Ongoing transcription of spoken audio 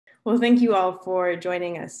Well, thank you all for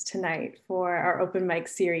joining us tonight for our open mic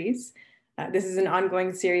series. This is an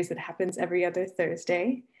ongoing series that happens every other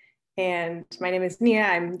Thursday. And my name is Nia,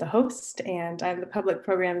 I'm the host, and I'm the public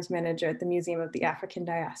programs manager at the Museum of the African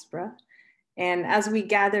Diaspora. And as we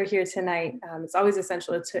gather here tonight, it's always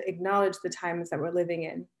essential to acknowledge the times that we're living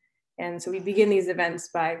in. And so we begin these events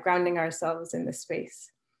by grounding ourselves in this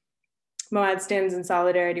space. Moth stands in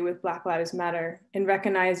solidarity with Black Lives Matter in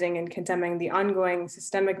recognizing and condemning the ongoing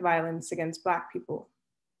systemic violence against Black people.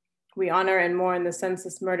 We honor and mourn the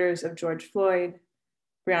senseless murders of George Floyd,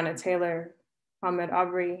 Breonna Taylor, Ahmaud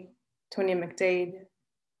Arbery, Tonya McDade,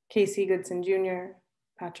 Casey Goodson Jr.,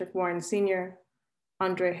 Patrick Warren Sr.,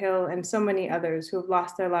 Andre Hill, and so many others who have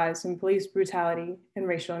lost their lives in police brutality and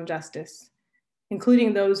racial injustice,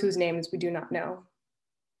 including those whose names we do not know.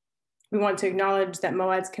 We want to acknowledge that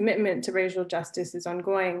Moad's commitment to racial justice is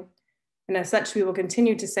ongoing, and as such, we will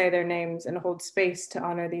continue to say their names and hold space to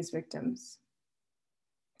honor these victims.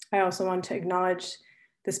 I also want to acknowledge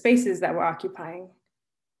the spaces that we're occupying.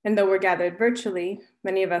 And though we're gathered virtually,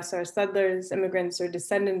 many of us are settlers, immigrants, or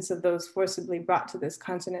descendants of those forcibly brought to this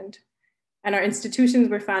continent. And our institutions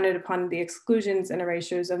were founded upon the exclusions and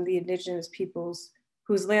erasures of the indigenous peoples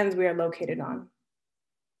whose lands we are located on.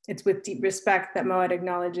 It's with deep respect that Moad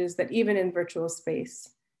acknowledges that even in virtual space,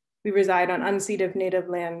 we reside on unceded native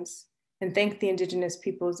lands and thank the indigenous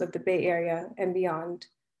peoples of the Bay Area and beyond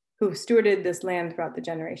who have stewarded this land throughout the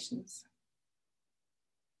generations.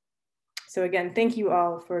 So again, thank you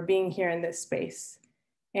all for being here in this space.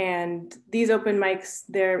 And these open mics,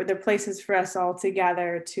 they're places for us all to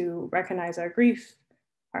gather to recognize our grief,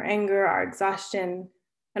 our anger, our exhaustion,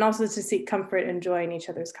 and also to seek comfort and joy in each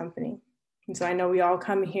other's company. And so I know we all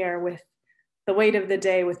come here with the weight of the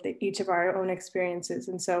day with each of our own experiences.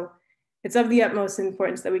 And so it's of the utmost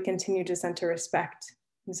importance that we continue to center respect.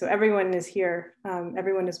 And so everyone is here,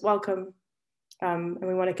 everyone is welcome. And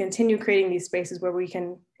we want to continue creating these spaces where we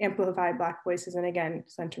can amplify Black voices and again,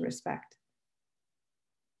 center respect.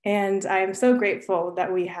 And I am so grateful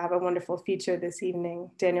that we have a wonderful feature this evening,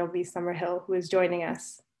 Daniel B. Summerhill, who is joining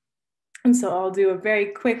us. And so I'll do a very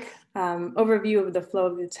quick overview of the flow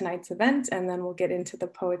of tonight's event, and then we'll get into the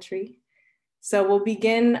poetry. So we'll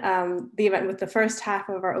begin the event with the first half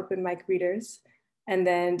of our open mic readers, and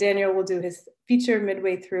then Daniel will do his feature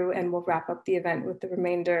midway through, and we'll wrap up the event with the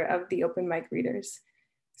remainder of the open mic readers.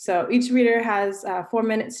 So each reader has 4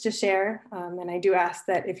 minutes to share, and I do ask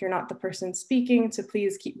that if you're not the person speaking, to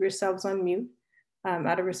please keep yourselves on mute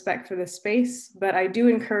out of respect for the space, but I do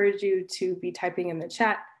encourage you to be typing in the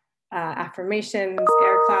chat affirmations,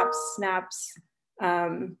 air claps, snaps.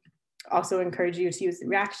 Also encourage you to use the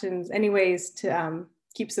reactions, any ways to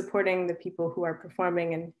keep supporting the people who are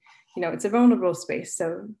performing. And it's a vulnerable space,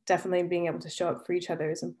 so definitely being able to show up for each other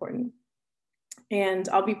is important. And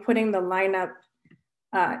I'll be putting the lineup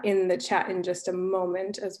in the chat in just a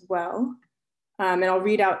moment as well. And I'll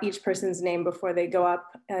read out each person's name before they go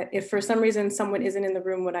up. If for some reason someone isn't in the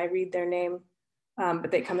room when I read their name,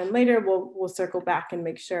 but they come in later, we'll circle back and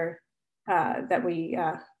make sure that we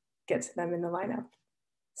get to them in the lineup.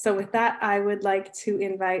 So with that, I would like to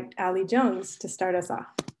invite Ali Jones to start us off.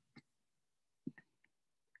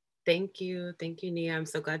 Thank you, Nia. I'm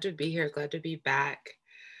so glad to be here, glad to be back.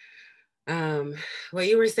 What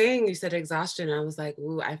you were saying, you said exhaustion. I was like,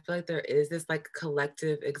 ooh, I feel like there is this like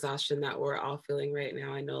collective exhaustion that we're all feeling right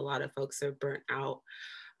now. I know a lot of folks are burnt out.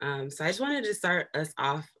 So I just wanted to start us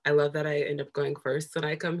off. I love that I end up going first when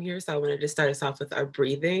I come here. So I wanted to start us off with our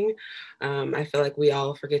breathing. I feel like we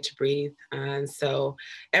all forget to breathe. And so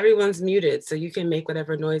everyone's muted. So you can make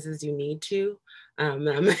whatever noises you need to. I'm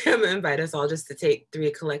gonna invite us all just to take 3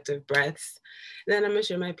 collective breaths. And then I'm gonna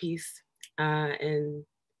share my piece and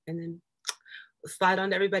then slide on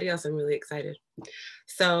to everybody else. I'm really excited.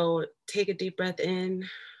 So take a deep breath in.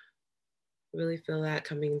 Really feel that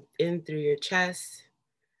coming in through your chest.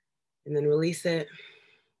 And then release it,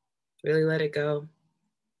 really let it go.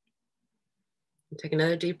 And take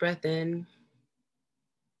another deep breath in,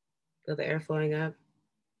 feel the air flowing up,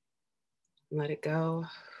 and let it go.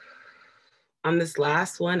 On this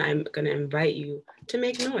last one, I'm gonna invite you to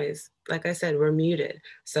make noise. Like I said, we're muted.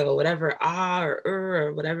 So whatever ah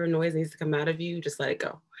or whatever noise needs to come out of you, just let it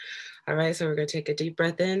go. All right, so we're gonna take a deep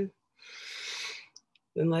breath in,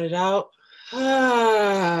 then let it out.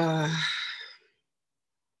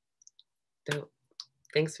 Dope.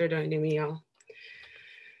 Thanks for joining me, y'all.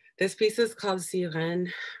 This piece is called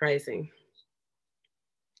Sirène Rising.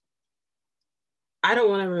 I don't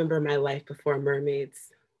want to remember my life before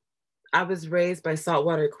mermaids. I was raised by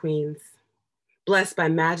saltwater queens, blessed by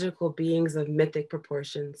magical beings of mythic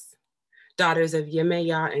proportions, daughters of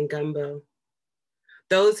Yemeya and Gumbo.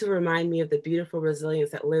 Those who remind me of the beautiful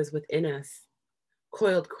resilience that lives within us,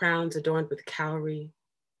 coiled crowns adorned with cowrie,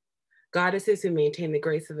 goddesses who maintain the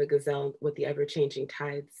grace of a gazelle with the ever-changing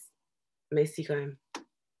tides, mes sigan,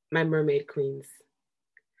 my mermaid queens,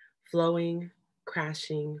 flowing,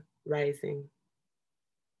 crashing, rising.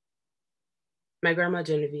 My grandma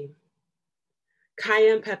Genevieve,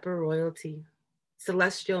 cayenne pepper royalty,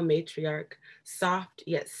 celestial matriarch, soft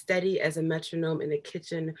yet steady as a metronome in a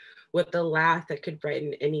kitchen with a laugh that could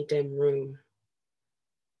brighten any dim room.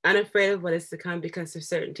 Unafraid of what is to come because her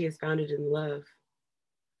certainty is founded in love.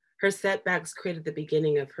 Her setbacks created the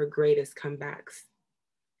beginning of her greatest comebacks,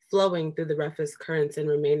 flowing through the roughest currents and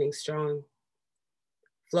remaining strong,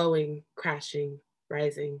 flowing, crashing,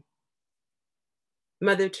 rising.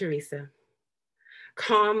 Mother Teresa,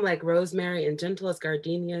 calm like rosemary and gentle as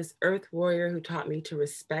gardenias, earth warrior who taught me to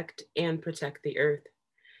respect and protect the earth,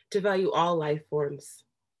 to value all life forms,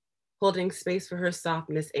 holding space for her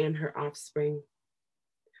softness and her offspring.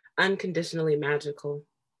 Unconditionally magical,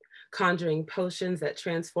 conjuring potions that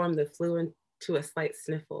transform the flu into a slight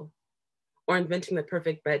sniffle, or inventing the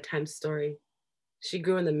perfect bedtime story. She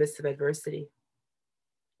grew in the midst of adversity,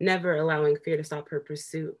 never allowing fear to stop her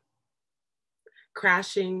pursuit,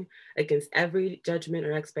 crashing against every judgment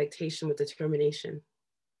or expectation with determination,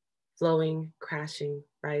 flowing, crashing,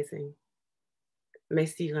 rising.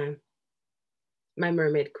 Mes sigan, my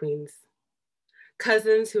mermaid queens,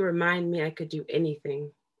 cousins who remind me I could do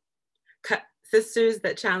anything, sisters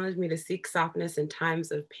that challenge me to seek softness in times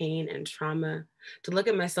of pain and trauma, to look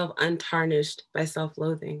at myself untarnished by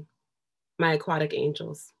self-loathing, my aquatic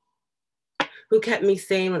angels, who kept me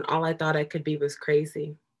sane when all I thought I could be was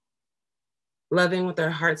crazy, loving with our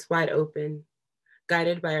hearts wide open,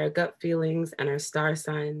 guided by our gut feelings and our star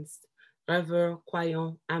signs, rêveurs,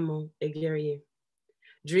 croyants, amants, et guerriers,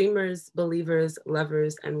 dreamers, believers,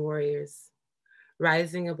 lovers, and warriors,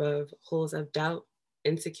 rising above holes of doubt,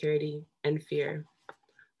 insecurity, and fear,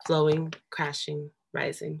 flowing, crashing,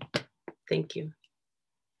 rising. Thank you.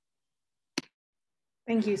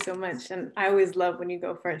 Thank you so much. And I always love when you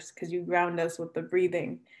go first because you ground us with the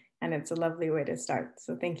breathing, and it's a lovely way to start.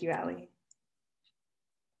 So thank you, Ali.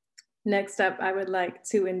 Next up, I would like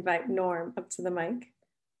to invite Norm up to the mic.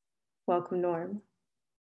 Welcome, Norm.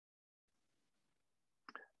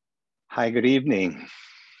 Hi, good evening.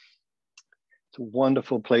 It's a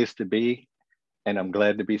wonderful place to be, and I'm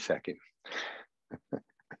glad to be second.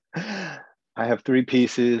 I have 3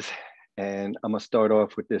 pieces, and I'm gonna start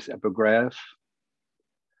off with this epigraph.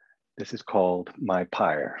 This is called My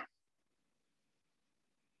Pyre.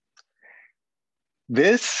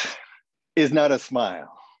 This is not a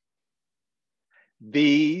smile.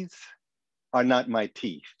 These are not my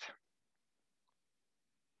teeth.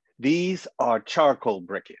 These are charcoal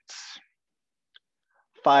briquettes,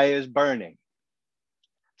 fires burning,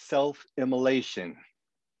 self-immolation,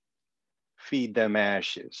 feed them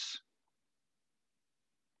ashes.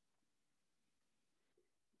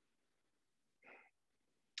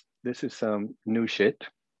 This is some new shit.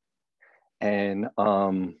 And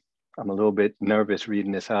I'm a little bit nervous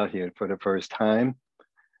reading this out here for the first time,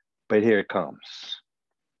 but here it comes.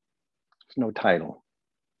 There's no title.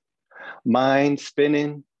 Mind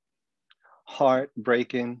spinning, heart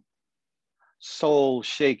breaking, soul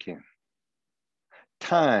shaking.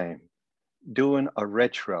 Time doing a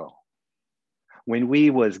retro when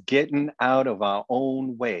we was getting out of our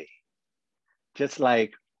own way, just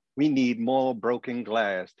like we need more broken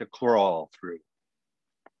glass to crawl through.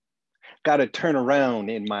 Got to turn around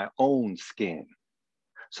in my own skin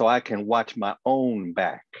so I can watch my own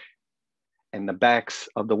back and the backs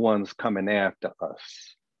of the ones coming after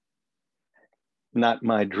us. Not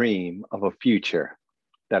my dream of a future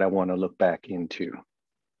that I want to look back into.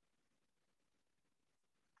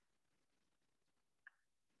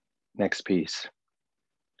 Next piece.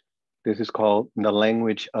 This is called The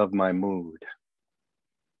Language of My Mood.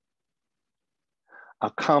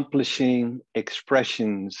 Accomplishing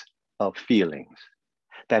expressions of feelings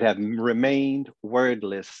that have remained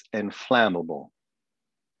wordless and flammable,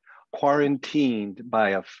 quarantined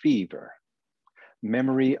by a fever,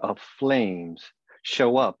 memory of flames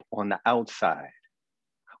show up on the outside.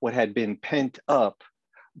 What had been pent up,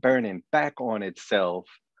 burning back on itself,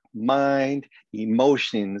 mind,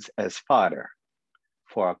 emotions as fodder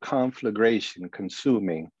for a conflagration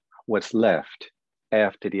consuming what's left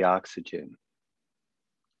after the oxygen.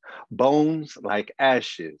 Bones like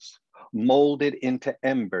ashes, molded into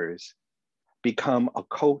embers, become a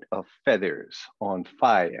coat of feathers on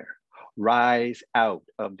fire, rise out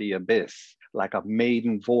of the abyss like a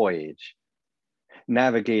maiden voyage,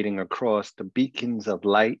 navigating across the beacons of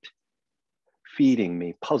light, feeding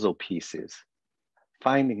me puzzle pieces,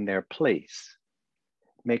 finding their place,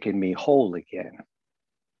 making me whole again.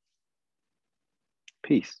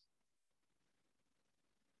 Peace.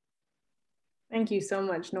 Thank you so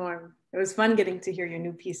much, Norm. It was fun getting to hear your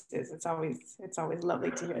new pieces. It's always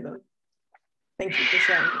lovely to hear those. Thank you for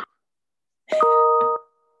sharing.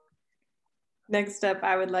 Next up,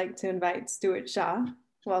 I would like to invite Stuart Shaw.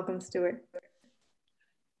 Welcome, Stuart.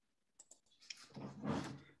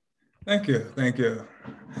 Thank you, thank you.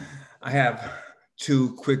 I have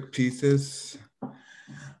two quick pieces.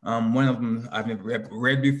 One of them I've never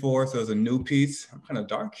read before, so it's a new piece. I'm kind of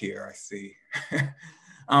dark here, I see.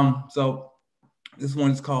 So this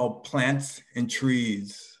one is called Plants and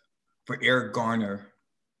Trees for Eric Garner.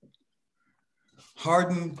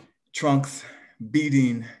 Hardened trunks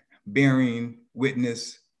beating, bearing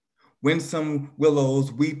witness, winsome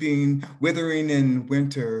willows weeping, withering in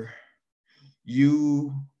winter.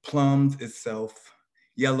 You plums itself,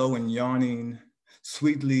 yellow and yawning,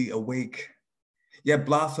 sweetly awake, yet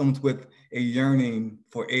blossoms with a yearning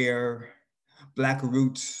for air, black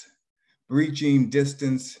roots, breaching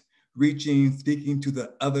distance, reaching, speaking to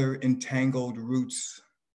the other entangled roots.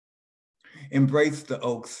 Embrace the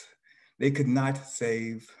oaks they could not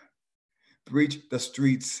save. Breach the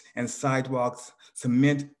streets and sidewalks,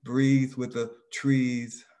 cement breathe with the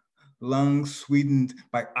trees, lungs sweetened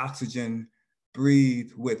by oxygen,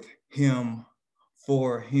 breathe with him,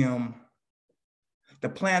 for him. The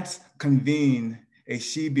plants convene, a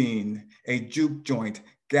shebeen, a juke joint,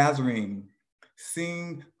 gathering,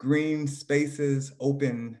 sing green spaces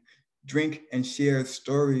open, drink and share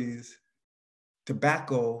stories.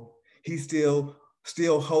 Tobacco, he's still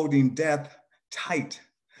holding death tight.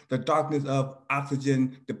 The darkness of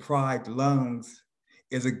oxygen deprived lungs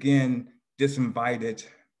is again disinvited.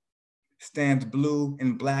 Stands blue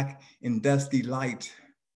and black in dusty light,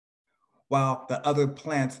 while the other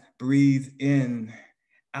plants breathe in,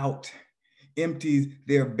 out, empties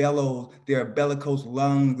their bellows, their bellicose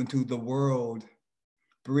lungs into the world,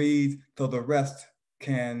 breathe so the rest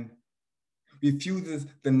can, refuses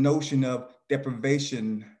the notion of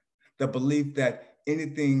deprivation, the belief that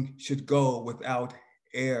anything should go without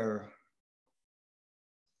air.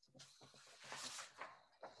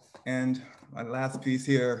 And my last piece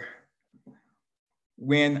here,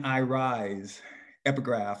 When I Rise,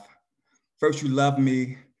 epigraph. First you love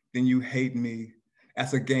me, then you hate me.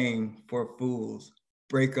 As a game for fools,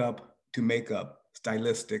 break up to make up,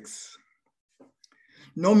 stylistics.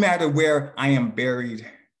 No matter where I am buried,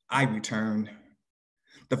 I return.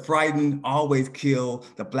 The frightened always kill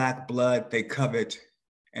the black blood they covet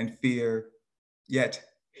and fear, yet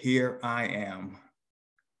here I am.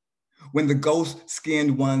 When the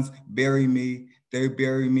ghost-skinned ones bury me, they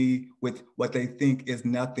bury me with what they think is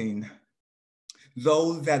nothing.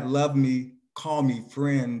 Those that love me call me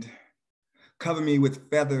friend, cover me with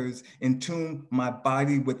feathers, entomb my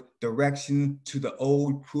body with direction to the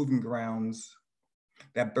old proving grounds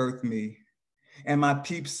that birthed me. And my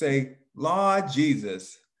peeps say, Lord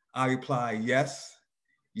Jesus, I reply, yes,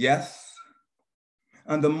 yes.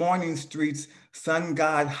 On the morning streets, sun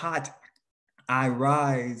god hot, I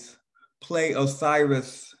rise, play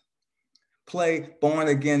Osiris, play born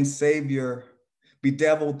again savior,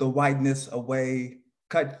 bedeviled the whiteness away,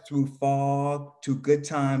 cut through fog to good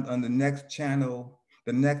times on the next channel,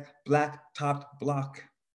 the next black topped block.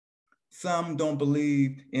 Some don't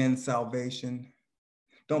believe in salvation,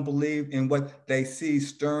 don't believe in what they see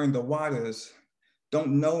stirring the waters,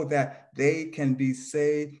 don't know that they can be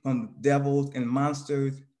saved from devils and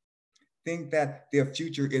monsters, think that their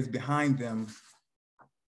future is behind them.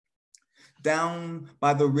 Down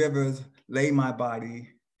by the rivers lay my body,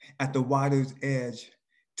 at the water's edge,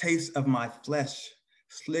 taste of my flesh,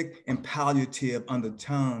 slick and palliative on the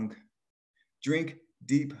tongue. Drink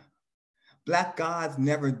deep. Black gods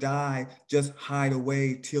never die, just hide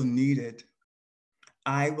away till needed.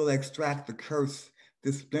 I will extract the curse,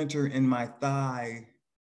 the splinter in my thigh.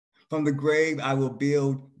 From the grave I will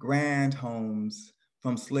build grand homes,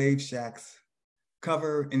 from slave shacks,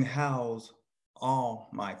 cover and house all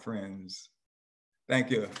my friends. Thank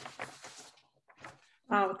you.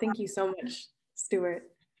 Oh, thank you so much, Stuart.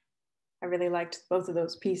 I really liked both of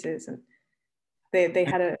those pieces, and they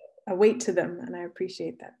had a weight to them, and I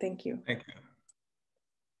appreciate that. Thank you. Thank you.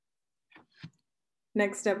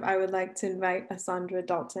 Next up, I would like to invite Asandra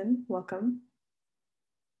Dalton. Welcome.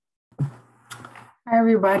 Hi,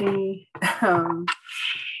 everybody. I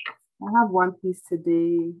have one piece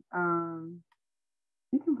today. To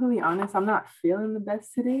be completely honest, I'm not feeling the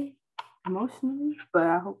best today emotionally, but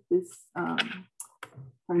I hope this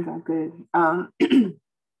turns out good.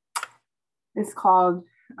 It's called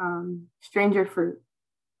Stranger Fruit.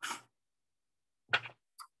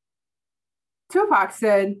 Tupac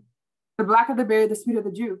said, the blacker the berry, the sweeter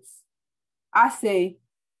the juice. I say,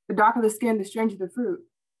 the darker the skin, the stranger the fruit.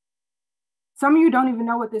 Some of you don't even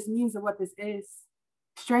know what this means or what this is.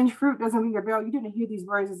 Strange fruit doesn't ring a bell. You didn't hear these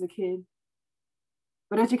words as a kid.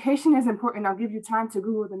 But education is important. I'll give you time to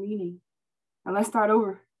Google the meaning. And let's start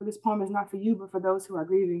over, for this poem is not for you, but for those who are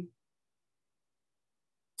grieving.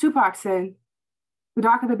 Tupac said, the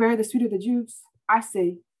darker the berry, the sweeter the juice. I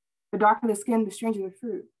say, the darker the skin, the stranger the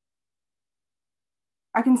fruit.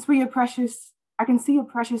 I can see your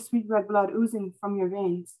precious sweet red blood oozing from your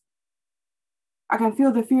veins. I can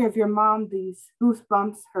feel the fear of your mom, these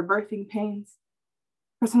goosebumps, her birthing pains.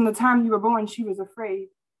 Because from the time you were born, she was afraid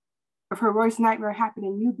of her worst nightmare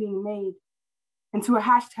happening, you being made into a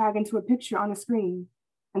hashtag, into a picture on a screen,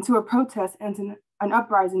 into a protest, into an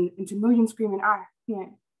uprising, into millions screaming, I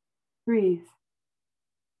can't breathe.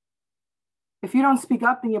 If you don't speak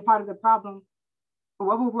up, then you're part of the problem. But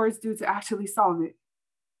what will words do to actually solve it?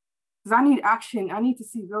 Because I need action. I need to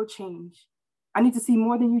see real change. I need to see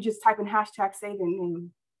more than you just type in hashtag say their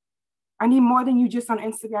name. I need more than you just on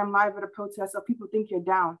Instagram live at a protest so people think you're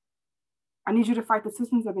down. I need you to fight the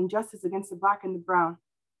systems of injustice against the Black and the brown.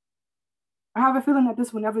 I have a feeling that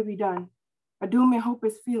this will never be done. A doom and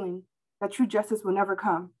hopeless feeling that true justice will never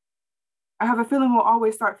come. I have a feeling we'll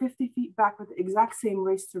always start 50 feet back with the exact same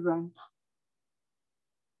race to run.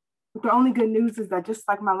 But the only good news is that just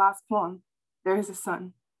like my last poem, there is a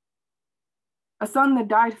sun. A son that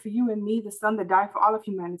died for you and me, the son that died for all of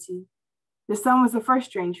humanity. The sun was the first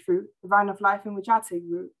strange fruit, the vine of life in which I take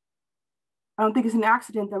root. I don't think it's an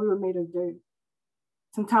accident that we were made of dirt.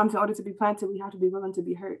 Sometimes in order to be planted, we have to be willing to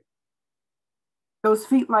be hurt. Those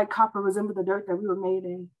feet like copper resemble the dirt that we were made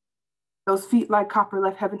in. Those feet like copper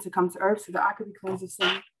left heaven to come to earth so that I could be cleansed of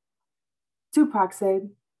sin. Tupac said,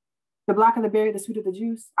 the blacker the berry, the sweeter the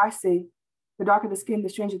juice. I say, the darker the skin, the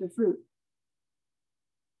stranger the fruit.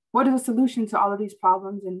 What is the solution to all of these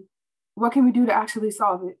problems and what can we do to actually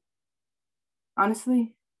solve it?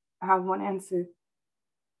 Honestly, I have one answer.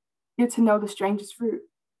 Get to know the strangest fruit.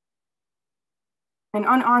 An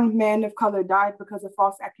unarmed man of color died because of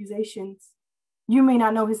false accusations. You may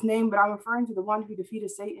not know his name, but I'm referring to the one who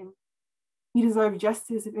defeated Satan. He deserved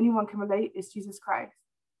justice. If anyone can relate, it's Jesus Christ.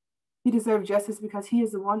 He deserved justice because he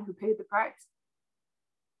is the one who paid the price.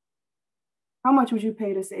 How much would you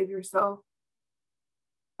pay to save your soul?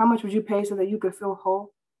 How much would you pay so that you could feel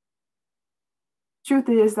whole? Truth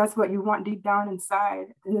is, that's what you want deep down inside.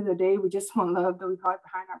 At the end of the day, we just want love, though we hide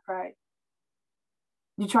behind our pride.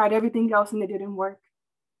 You tried everything else and it didn't work.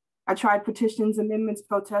 I tried petitions, amendments,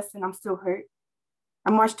 protests, and I'm still hurt.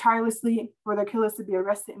 I marched tirelessly for their killers to be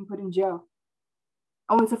arrested and put in jail,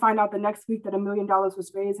 only to find out the next week that $1 million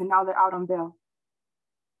was raised and now they're out on bail.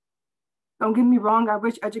 Don't get me wrong, I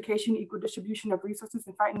wish education, equal distribution of resources,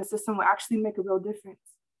 and fighting the system will actually make a real difference.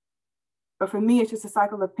 But for me, it's just a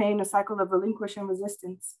cycle of pain, a cycle of relinquish and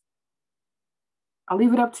resistance. I'll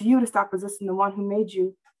leave it up to you to stop resisting the one who made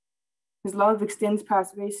you. His love extends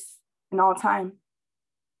past race and all time.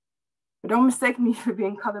 But don't mistake me for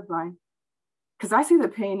being colorblind, because I see the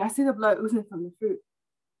pain, I see the blood oozing from the fruit,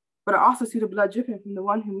 but I also see the blood dripping from the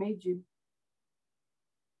one who made you.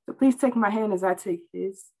 So please take my hand as I take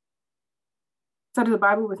his. Study the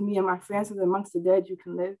Bible with me and my friends, so that amongst the dead you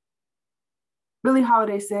can live. Billie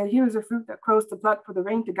Holiday said, here is a fruit that crows to pluck, for the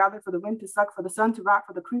rain to gather, for the wind to suck, for the sun to rot,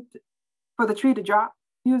 for the tree to drop.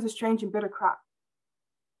 Here is a strange and bitter crop.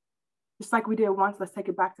 Just like we did once, let's take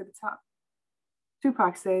it back to the top.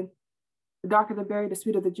 Tupac said, the darker the berry, the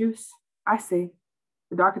sweeter the juice. I say,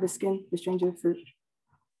 the darker the skin, the stranger the fruit.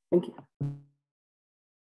 Thank you.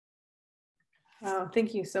 Wow,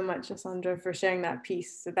 thank you so much, Sandra, for sharing that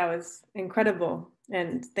piece. That was incredible.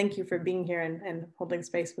 And thank you for being here and holding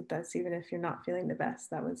space with us, even if you're not feeling the best.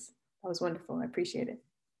 That was wonderful. I appreciate it.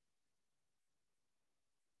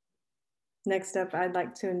 Next up, I'd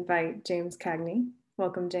like to invite James Cagney.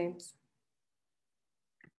 Welcome, James.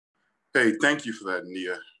 Hey, thank you for that,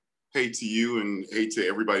 Nia. Hey to you and hey to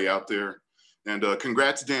everybody out there. And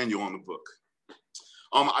congrats, Daniel, on the book.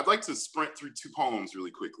 I'd like to sprint through two poems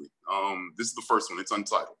really quickly. This is the first one, it's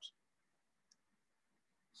untitled.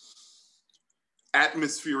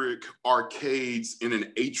 Atmospheric arcades in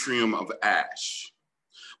an atrium of ash.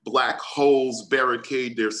 Black holes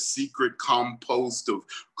barricade their secret compost of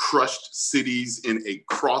crushed cities in a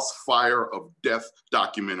crossfire of death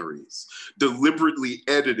documentaries, deliberately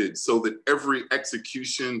edited so that every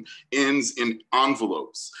execution ends in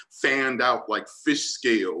envelopes, fanned out like fish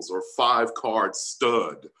scales or 5-card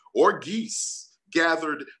stud, or geese,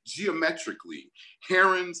 gathered geometrically,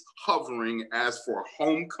 herons hovering as for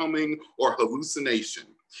homecoming or hallucination,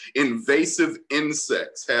 Invasive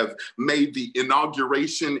insects have made the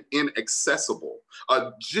inauguration inaccessible.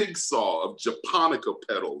 A jigsaw of japonica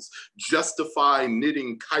petals justify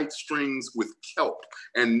knitting kite strings with kelp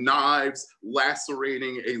and knives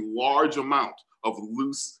lacerating a large amount of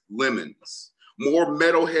loose lemons. More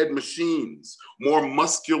metalhead machines, more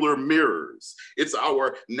muscular mirrors. It's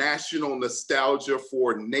our national nostalgia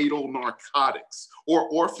for natal narcotics or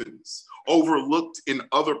orphans, overlooked in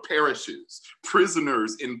other parishes,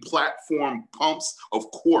 prisoners in platform pumps of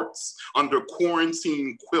quartz, under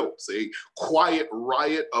quarantine quilts, a quiet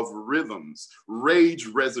riot of rhythms, rage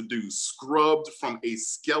residue scrubbed from a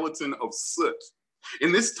skeleton of soot.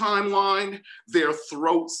 In this timeline, their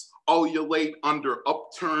throats ululate under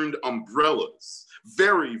upturned umbrellas,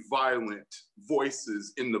 very violent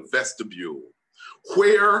voices in the vestibule.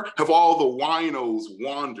 Where have all the winos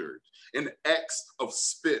wandered? An X of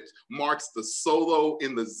spit marks the solo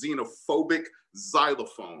in the xenophobic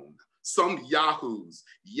xylophone. Some yahoos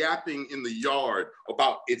yapping in the yard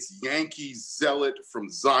about its Yankee zealot from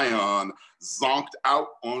Zion zonked out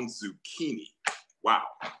on zucchini. Wow.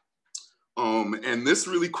 And this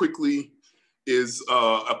really quickly is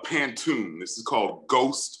a pantun. This is called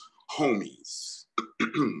Ghost Homies.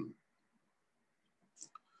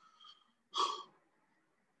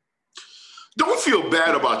 Don't feel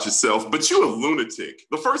bad about yourself, but you're a lunatic.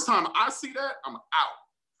 The first time I see that, I'm out.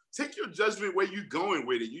 Take your judgment where you going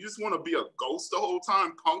with it. You just want to be a ghost the whole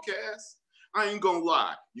time, punk ass? I ain't gonna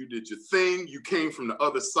lie. You did your thing. You came from the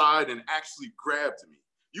other side and actually grabbed me.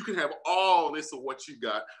 You can have all this of what you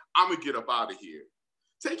got. I'm gonna get up out of here.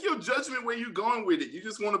 Take your judgment where you going with it. You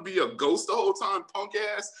just want to be a ghost the whole time, punk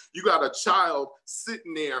ass? You got a child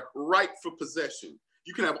sitting there ripe for possession.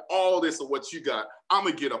 You can have all this of what you got. I'm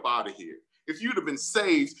gonna get up out of here. If you'd have been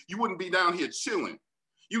saved, you wouldn't be down here chilling.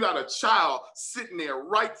 You got a child sitting there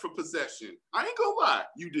ripe for possession. I ain't gonna lie.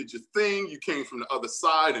 You did your thing. You came from the other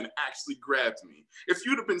side and actually grabbed me. If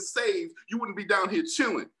you'd have been saved, you wouldn't be down here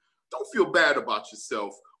chilling. Don't feel bad about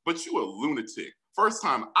yourself, but you a lunatic. First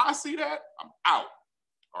time I see that, I'm out.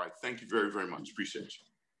 All right, thank you very, very much. Appreciate you.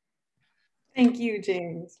 Thank you,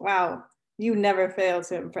 James. Wow, you never fail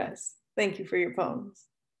to impress. Thank you for your poems.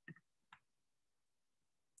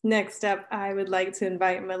 Next up, I would like to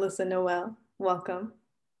invite Melissa Noel. Welcome.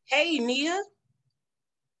 Hey, Nia.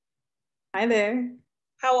 Hi there.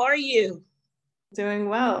 How are you? Doing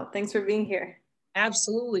well. Thanks for being here.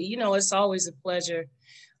 Absolutely. You know, it's always a pleasure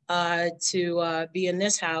to be in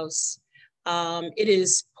this house. It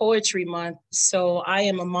is Poetry Month, so I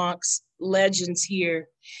am amongst legends here,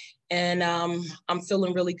 and I'm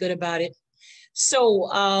feeling really good about it. So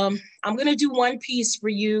I'm going to do one piece for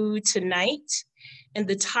you tonight, and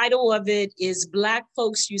the title of it is Black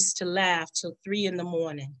Folks Used to Laugh Till 3 in the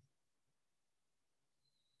Morning.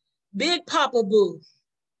 Big Papa Boo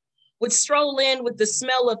would stroll in with the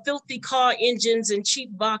smell of filthy car engines and cheap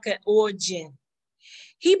vodka or gin.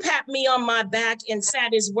 He papped me on my back and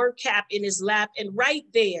sat his work cap in his lap, and right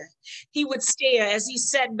there, he would stare as he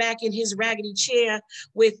sat back in his raggedy chair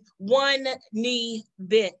with one knee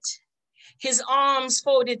bent. His arms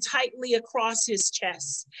folded tightly across his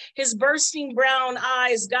chest. His bursting brown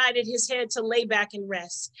eyes guided his head to lay back and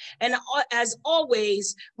rest. And as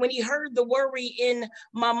always, when he heard the worry in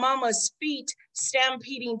my mama's feet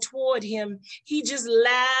stampeding toward him, he just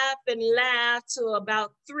laughed and laughed till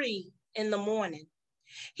about 3 in the morning.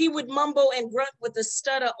 He would mumble and grunt with a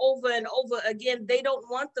stutter over and over again. They don't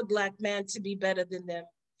want the Black man to be better than them.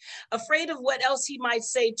 Afraid of what else he might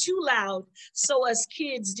say too loud, so us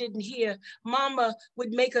kids didn't hear, Mama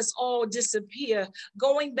would make us all disappear,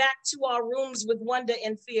 going back to our rooms with wonder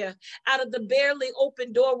and fear. Out of the barely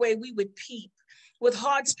open doorway, we would peep, with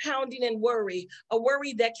hearts pounding and worry, a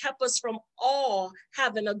worry that kept us from all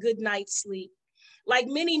having a good night's sleep. Like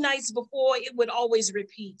many nights before, it would always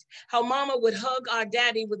repeat, how Mama would hug our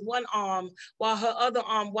daddy with one arm while her other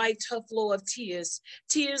arm wiped her flow of tears,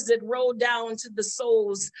 tears that rolled down to the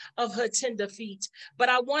soles of her tender feet. But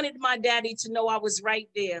I wanted my daddy to know I was right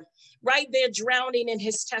there drowning in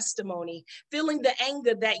his testimony, feeling the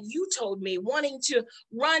anger that you told me, wanting to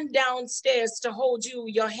run downstairs to hold you,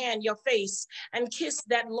 your hand, your face, and kiss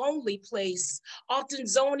that lonely place, often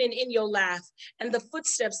zoning in your laugh and the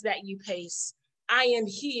footsteps that you pace. I am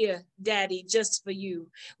here, Daddy, just for you.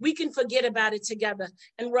 We can forget about it together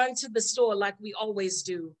and run to the store like we always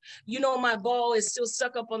do. You know, my ball is still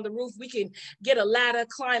stuck up on the roof. We can get a ladder,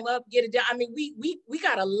 climb up, get it down. I mean, we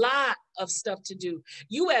got a lot of stuff to do.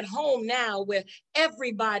 You at home now where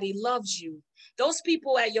everybody loves you. Those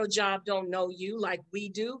people at your job don't know you like we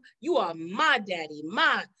do. You are my daddy,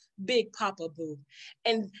 my Big Papa Boo.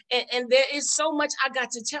 And there is so much I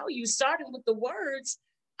got to tell you, starting with the words.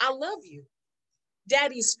 I love you.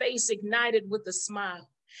 Daddy's face ignited with a smile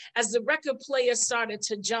as the record player started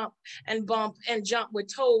to jump and bump and jump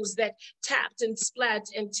with toes that tapped and splat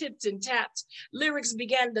and tipped and tapped. Lyrics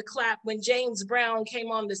began to clap when James Brown came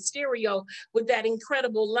on the stereo with that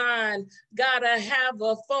incredible line, gotta have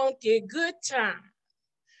a funky good time.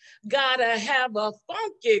 Gotta have a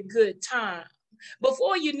funky good time.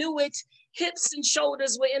 Before you knew it, hips and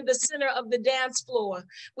shoulders were in the center of the dance floor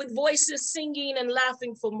with voices singing and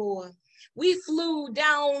laughing for more. We flew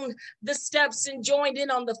down the steps and joined in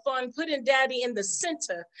on the fun, putting Daddy in the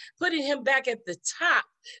center, putting him back at the top,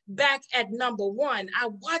 back at number one. I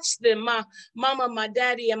watched them, my mama, my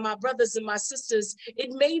daddy, and my brothers and my sisters.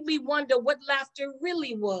 It made me wonder what laughter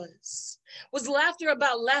really was. Was laughter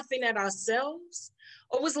about laughing at ourselves?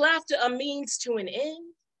 Or was laughter a means to an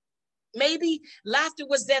end? Maybe laughter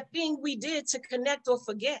was that thing we did to connect or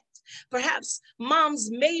forget. Perhaps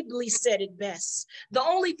Mom's Mabley said it best. The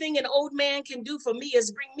only thing an old man can do for me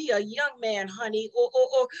is bring me a young man, honey.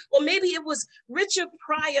 Or maybe it was Richard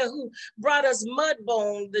Pryor who brought us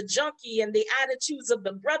Mudbone, the junkie, and the attitudes of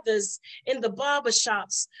the brothers in the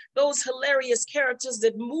barbershops. Those hilarious characters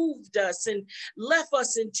that moved us and left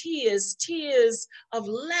us in tears, tears of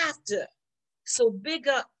laughter. So big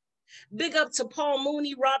up. Big up to Paul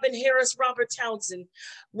Mooney, Robin Harris, Robert Townsend,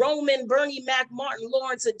 Roman, Bernie Mac, Martin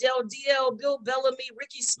Lawrence, Adele DL, Bill Bellamy,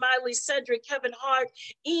 Ricky Smiley, Cedric, Kevin Hart,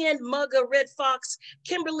 Ian Mugga, Red Fox,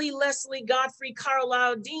 Kimberly Leslie, Godfrey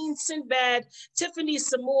Carlisle, Dean Sinbad, Tiffany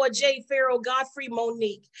Samoa, Jay Farrell, Godfrey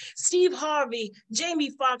Monique, Steve Harvey,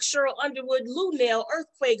 Jamie Foxx, Cheryl Underwood, Lou Nail,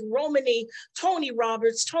 Earthquake, Romany, Tony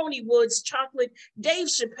Roberts, Tony Woods, Chocolate, Dave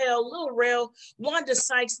Chappelle, Lil Rel, Wanda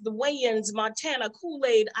Sykes, The Wayans, Montana,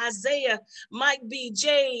 Kool-Aid, Isaiah, Mike B,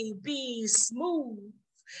 J, B, Smooth,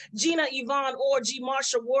 Gina Yvonne, Orgy,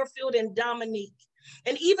 Marsha Warfield, and Dominique.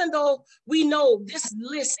 And even though we know this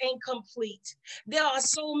list ain't complete, there are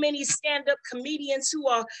so many stand-up comedians who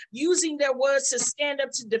are using their words to stand up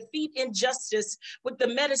to defeat injustice with the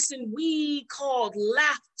medicine we call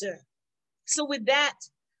laughter. So with that,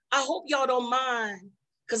 I hope y'all don't mind,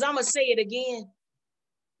 because I'm gonna say it again.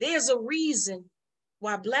 There's a reason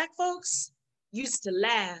why Black folks used to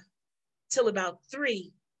laugh till about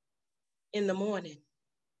 3 in the morning.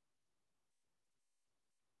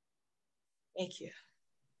 Thank you.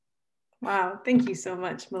 Wow, thank you so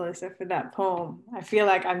much, Melissa, for that poem. I feel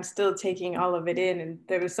like I'm still taking all of it in, and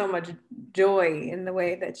there was so much joy in the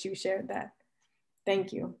way that you shared that.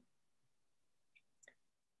 Thank you.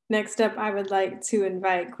 Next up, I would like to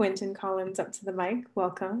invite Quentin Collins up to the mic.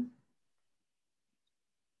 Welcome.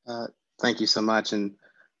 Thank you so much, and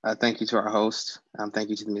thank you to our host. Thank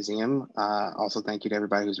you to the museum. Also, thank you to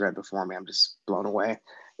everybody who's read before me. I'm just blown away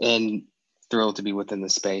and thrilled to be within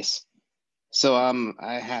this space. So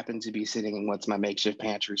I happen to be sitting in what's my makeshift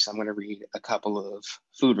pantry, so I'm going to read a couple of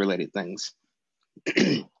food-related things.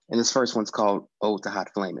 And this first one's called Ode to Hot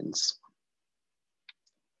Flamings.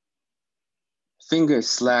 Fingers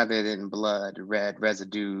slathered in blood, red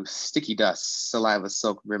residue, sticky dust,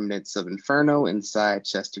 saliva-soaked remnants of inferno inside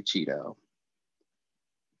Chester Cheeto.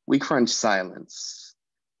 We crunch silence,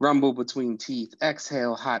 rumble between teeth,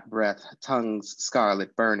 exhale hot breath, tongues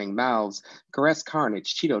scarlet burning, mouths caress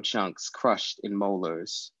carnage, Cheeto chunks crushed in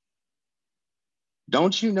molars.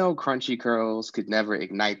 Don't you know crunchy curls could never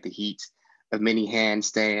ignite the heat of many hands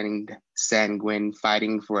stained sanguine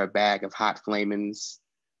fighting for a bag of hot flamings?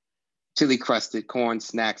 Chili crusted corn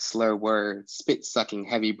snacks slur words, spit sucking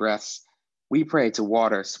heavy breaths. We pray to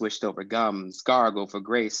water swished over gums, gargle for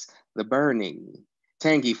grace, the burning.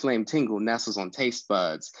 Tangy flame tingle nestles on taste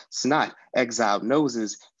buds, snot exiled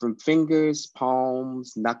noses from fingers,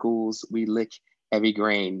 palms, knuckles. We lick every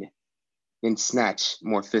grain, then snatch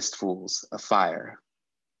more fistfuls of fire.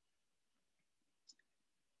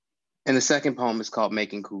 And the second poem is called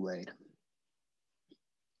Making Kool-Aid.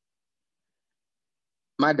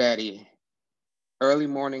 My daddy, early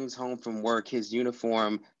mornings home from work, his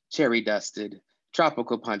uniform cherry dusted,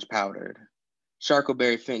 tropical punch powdered.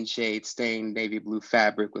 Charcoalberry fin shade stained navy blue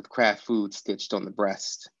fabric with craft food stitched on the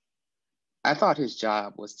breast. I thought his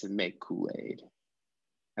job was to make Kool-Aid,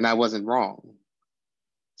 and I wasn't wrong.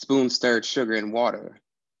 Spoon stirred sugar and water.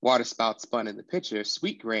 Water spout spun in the pitcher,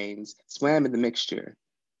 sweet grains swam in the mixture.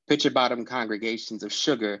 Pitcher bottom congregations of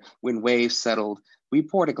sugar, when waves settled, we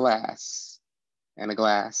poured a glass, and a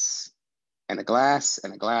glass, and a glass,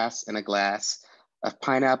 and a glass, and a glass of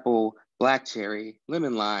pineapple, black cherry,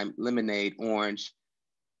 lemon lime, lemonade, orange.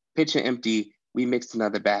 Pitcher empty, we mixed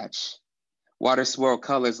another batch. Water swirled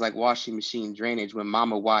colors like washing machine drainage when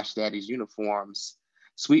mama washed daddy's uniforms.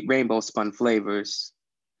 Sweet rainbow spun flavors.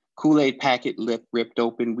 Kool-Aid packet lip ripped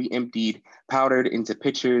open, we emptied, powdered into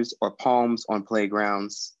pitchers or palms on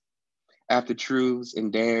playgrounds. After truths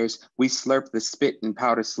and dares, we slurped the spit and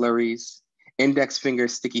powder slurries, index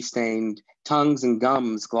fingers sticky stained, tongues and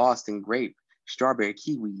gums glossed in grape, strawberry,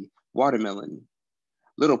 kiwi, watermelon.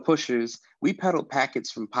 Little pushers, we peddled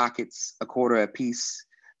packets from pockets, a quarter a piece,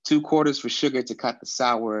 2 quarters for sugar to cut the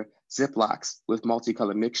sour, Ziplocs with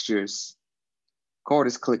multicolored mixtures.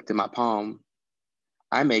 Quarters clicked in my palm.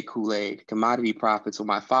 I made Kool-Aid, commodity profits when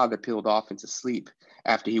my father peeled off into sleep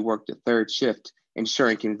after he worked a 3rd shift,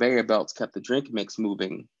 ensuring conveyor belts kept the drink mix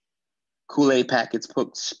moving. Kool-Aid packets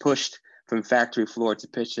pushed from factory floor to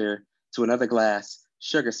pitcher to another glass,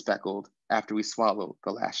 sugar speckled after we swallowed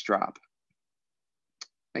the last drop.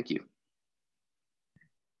 Thank you.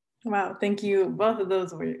 Wow, thank you. Both of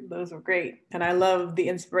those were great. And I love the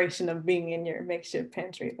inspiration of being in your makeshift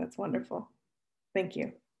pantry. That's wonderful. Thank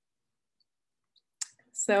you.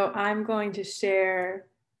 So I'm going to share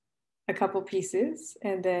a couple pieces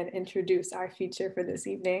and then introduce our feature for this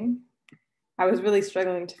evening. I was really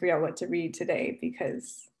struggling to figure out what to read today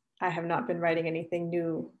because I have not been writing anything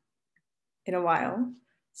new in a while.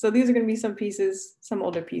 So these are going to be some pieces, some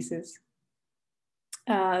older pieces.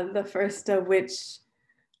 The first of which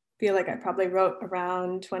I feel like I probably wrote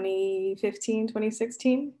around 2015,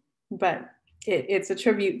 2016, but it's a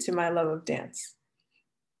tribute to my love of dance.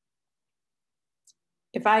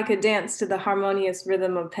 If I could dance to the harmonious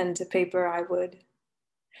rhythm of pen to paper, I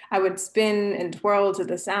would spin and twirl to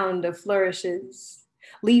the sound of flourishes,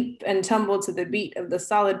 leap and tumble to the beat of the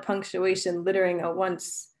solid punctuation littering a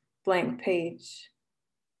once blank page.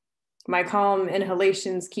 My calm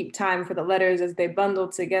inhalations keep time for the letters as they bundle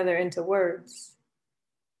together into words.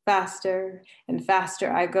 Faster and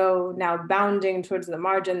faster I go, now bounding towards the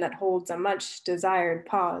margin that holds a much desired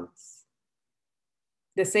pause.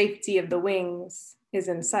 The safety of the wings is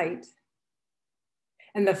in sight.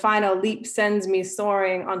 And the final leap sends me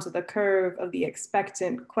soaring onto the curve of the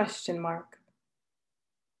expectant question mark.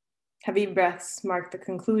 Heavy breaths mark the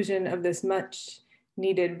conclusion of this much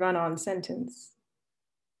needed run-on sentence.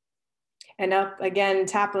 And up again,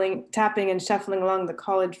 tapping and shuffling along the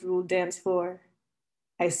college-ruled dance floor.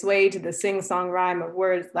 I sway to the sing-song rhyme of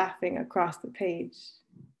words laughing across the page.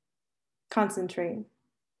 Concentrate.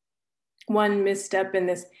 One misstep in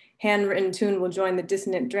this handwritten tune will join the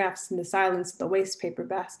dissonant drafts in the silence of the wastepaper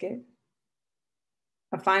basket.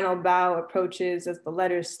 A final bow approaches as the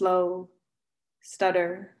letters slow,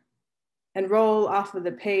 stutter, and roll off of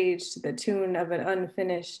the page to the tune of an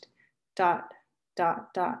unfinished ...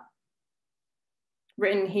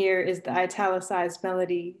 Written here is the italicized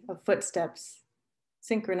melody of footsteps,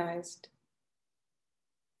 synchronized.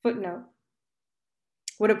 Footnote.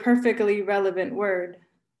 What a perfectly relevant word.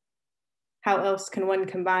 How else can one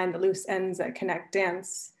combine the loose ends that connect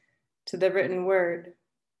dance to the written word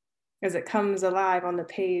as it comes alive on the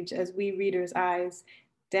page as we readers' eyes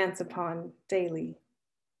dance upon daily?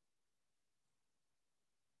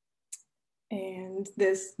 And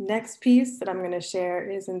this next piece that I'm going to share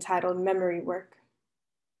is entitled Memory Work.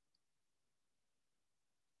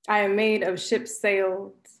 I am made of ships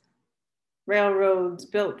sailed, railroads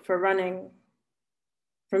built for running,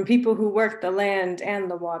 from people who work the land and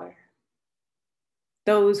the water.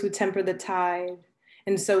 Those who temper the tide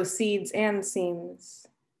and sow seeds and seams.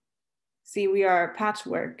 See, we are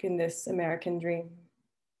patchwork in this American dream.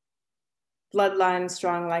 Bloodlines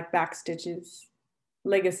strong like backstitches,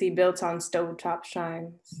 legacy built on stovetop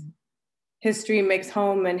shrines. History makes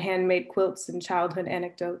home and handmade quilts and childhood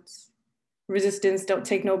anecdotes. Resistance don't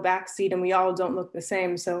take no backseat and we all don't look the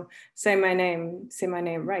same, so say my name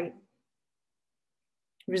right.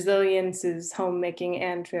 Resilience is homemaking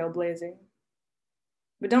and trailblazing.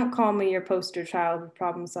 But don't call me your poster child of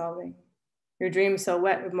problem solving. Your dream so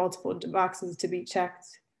wet with multiple boxes to be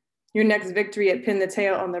checked. Your next victory at pin the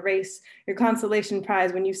tail on the race. Your consolation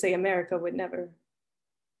prize when you say America would never.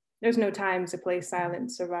 There's no time to play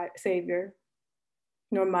silent savior,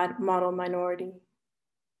 nor model minority.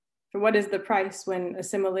 For what is the price when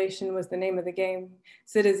assimilation was the name of the game?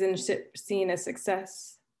 Citizenship seen as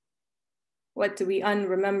success. What do we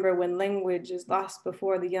unremember when language is lost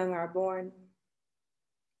before the young are born?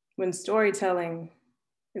 When storytelling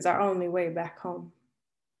is our only way back home.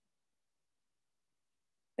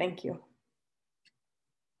 Thank you.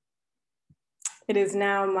 It is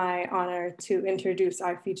now my honor to introduce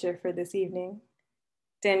our feature for this evening,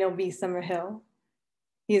 Daniel B. Summerhill.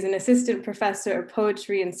 He is an assistant professor of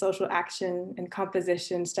poetry and social action and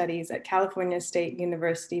composition studies at California State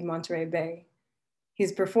University, Monterey Bay.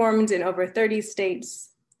 He's performed in over 30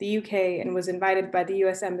 states, the UK, and was invited by the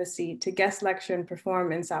US Embassy to guest lecture and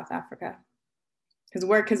perform in South Africa. His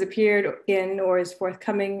work has appeared in or is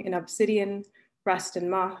forthcoming in Obsidian, Rust and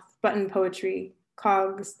Moth, Button Poetry,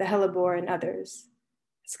 Cogs, the Hellebore, and others.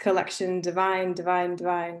 His collection, Divine, Divine,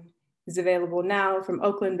 Divine, is available now from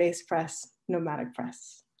Oakland-based press, Nomadic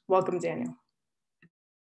Press. Welcome, Daniel.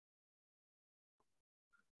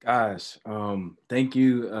 Gosh, thank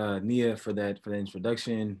you, Nia, for the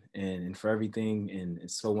introduction and for everything. And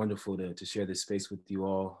it's so wonderful to share this space with you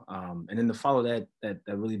all. And then to follow that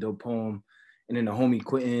really dope poem, and then the homie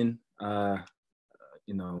Quentin.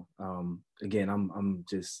 Again, I'm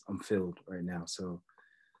filled right now. So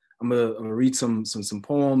I'm gonna read some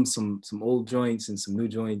poems, some old joints and some new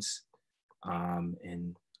joints,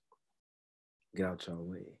 and get out your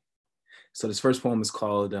way. So this first poem is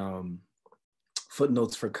called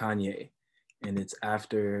Footnotes for Kanye, and it's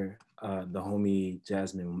after the homie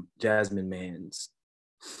Jasmine Mans.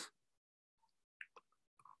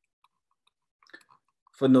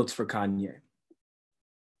 Footnotes for Kanye.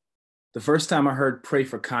 The first time I heard Pray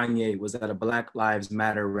for Kanye was at a Black Lives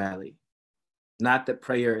Matter rally. Not that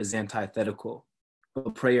prayer is antithetical,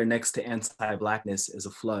 but prayer next to anti-Blackness is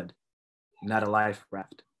a flood, not a life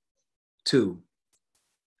raft. 2,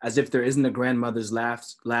 as if there isn't a grandmother's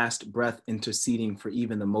last breath interceding for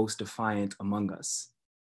even the most defiant among us.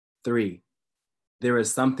 3, there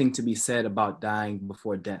is something to be said about dying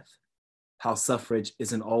before death, how suffrage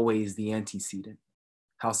isn't always the antecedent,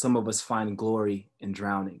 how some of us find glory in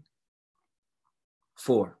drowning.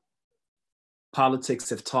 4, politics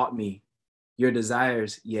have taught me your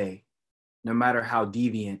desires, yea, no matter how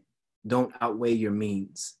deviant, don't outweigh your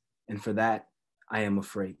means, and for that, I am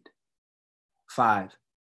afraid. 5,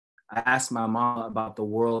 I asked my mama about the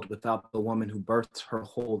world without the woman who birthed her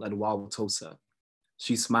hole at Wauwatosa.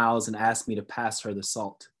 She smiles and asks me to pass her the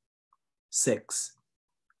salt. 6,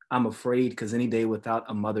 I'm afraid because any day without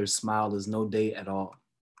a mother's smile is no day at all.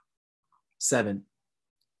 7,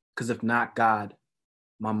 because if not God,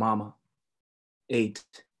 my mama. 8,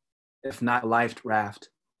 if not a life raft,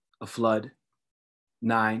 a flood.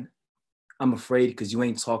 9, I'm afraid because you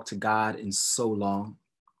ain't talked to God in so long.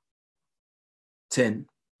 10,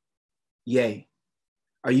 yea,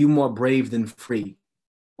 are you more brave than free,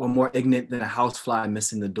 or more ignorant than a housefly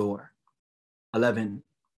missing the door? 11,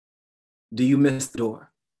 do you miss the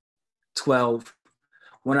door? 12,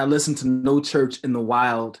 when I listen to No Church in the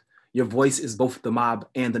Wild, your voice is both the mob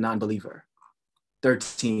and the non-believer.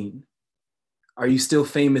 13, are you still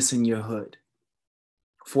famous in your hood?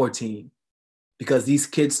 14, because these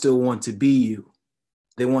kids still want to be you.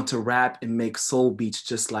 They want to rap and make soul beats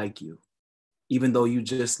just like you, even though you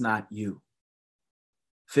just not you.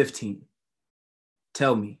 15,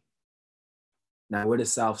 tell me, now where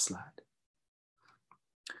does South slide?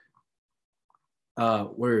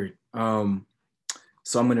 Word.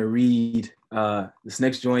 So I'm gonna read this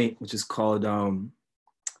next joint, which is called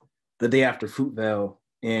The Day After Fruitvale,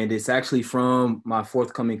 and it's actually from my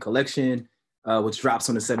forthcoming collection, which drops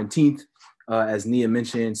on the 17th, as Nia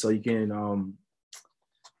mentioned. So you can,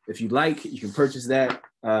 if you like, you can purchase that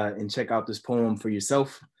and check out this poem for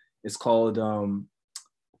yourself. It's called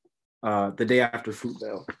The Day After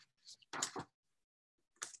Fruitvale.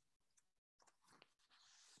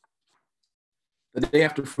 The day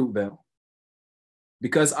after Fruitvale.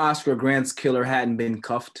 Because Oscar Grant's killer hadn't been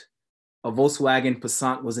cuffed, a Volkswagen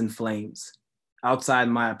Passat was in flames outside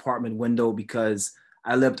my apartment window because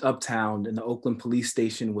I lived uptown and the Oakland police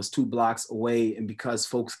station was 2 blocks away, and because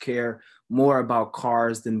folks care more about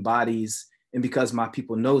cars than bodies, and because my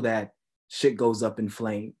people know that, shit goes up in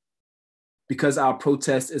flame. Because our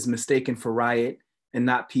protest is mistaken for riot and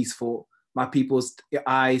not peaceful, my people's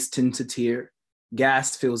eyes tend to tear,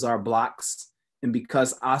 gas fills our blocks, and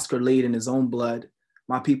because Oscar laid in his own blood,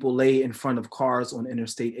 my people lay in front of cars on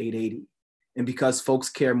Interstate 880. And because folks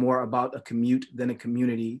care more about a commute than a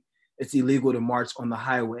community, it's illegal to march on the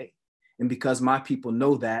highway. And because my people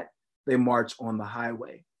know that, they march on the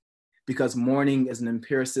highway. Because mourning is an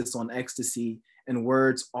empiricist on ecstasy and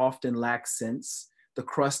words often lack sense, the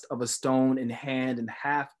crust of a stone in hand and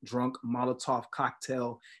half-drunk Molotov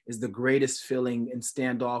cocktail is the greatest feeling in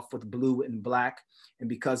standoff with blue and black. And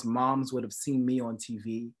because moms would have seen me on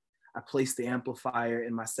TV, I placed the amplifier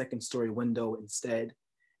in my 2nd-story window instead.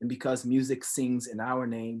 And because music sings in our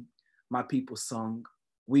name, my people sung,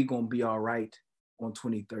 "We Gonna Be All Right" on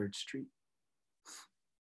 23rd Street.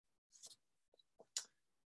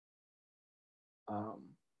 All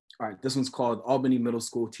right, this one's called Albany Middle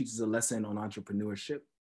School Teaches a Lesson on Entrepreneurship.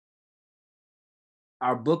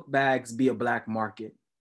 Our book bags be a black market,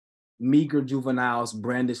 meager juveniles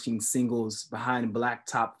brandishing singles behind black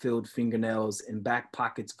top-filled fingernails and back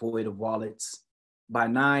pockets void of wallets. By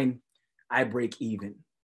 9, I break even.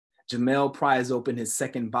 Jamel pries open his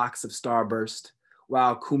second box of Starburst,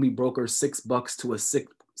 while Kumi brokers $6 to a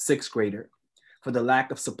sixth grader for the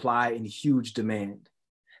lack of supply and huge demand.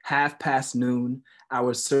 noon,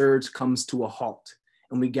 our surge comes to a halt,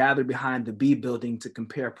 and we gather behind the B building to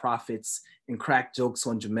compare profits and crack jokes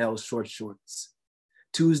on Jamel's short shorts.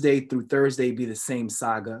 Tuesday through Thursday be the same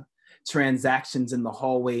saga, transactions in the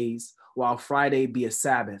hallways, while Friday be a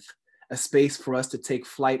Sabbath, a space for us to take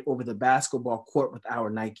flight over the basketball court with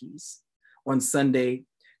our Nikes. On Sunday,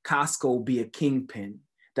 Costco be a kingpin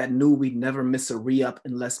that knew we'd never miss a re-up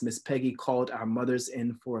unless Miss Peggy called our mothers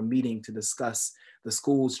in for a meeting to discuss the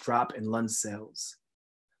school's drop in lunch sales.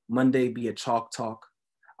 Monday be a chalk talk,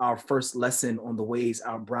 our first lesson on the ways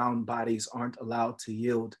our brown bodies aren't allowed to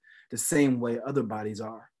yield the same way other bodies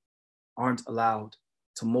aren't allowed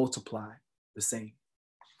to multiply the same.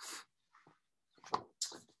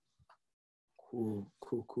 Cool.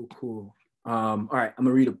 All right, I'm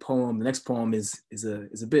gonna read a poem. The next poem is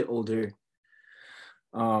a bit older,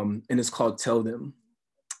 and it's called Tell Them.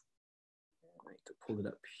 I need to pull it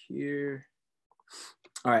up here.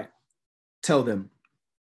 All right, Tell Them.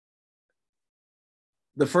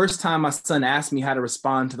 The first time my son asked me how to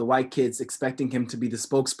respond to the white kids expecting him to be the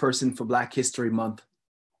spokesperson for Black History Month,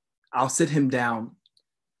 I'll sit him down,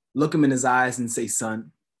 look him in his eyes and say,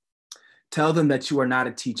 son, tell them that you are not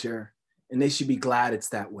a teacher and they should be glad it's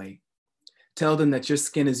that way. Tell them that your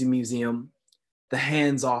skin is a museum, the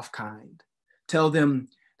hands-off kind. Tell them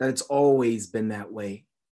that it's always been that way.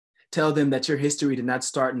 Tell them that your history did not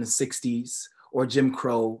start in the 60s or Jim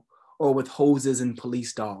Crow or with hoses and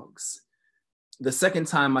police dogs. The second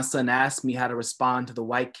time my son asked me how to respond to the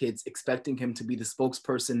white kids expecting him to be the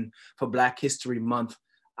spokesperson for Black History Month,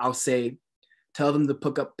 I'll say, tell them to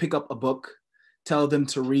pick up a book, tell them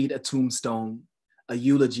to read a tombstone, a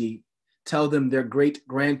eulogy, tell them their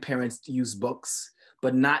great-grandparents used books,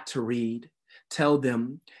 but not to read. Tell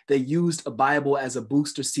them they used a Bible as a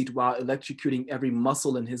booster seat while electrocuting every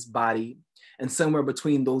muscle in his body, and somewhere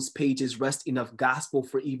between those pages rest enough gospel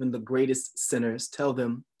for even the greatest sinners. Tell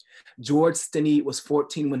them George Stinney was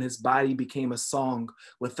 14 when his body became a song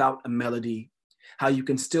without a melody, how you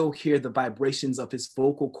can still hear the vibrations of his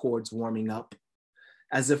vocal cords warming up,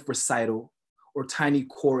 as if recital or tiny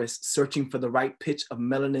chorus searching for the right pitch of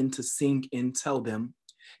melanin to sing in. Tell them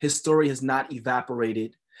his story has not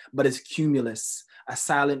evaporated, but is cumulus, a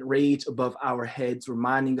silent rage above our heads,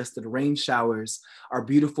 reminding us that rain showers are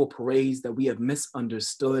beautiful parades that we have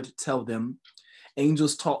misunderstood. Tell them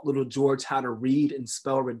angels taught little George how to read and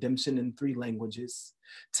spell redemption in 3 languages.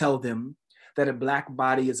 Tell them that a Black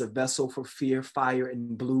body is a vessel for fear, fire,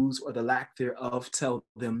 and blues, or the lack thereof. Tell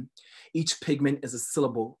them each pigment is a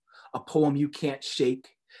syllable, a poem you can't shake.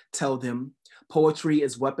 Tell them poetry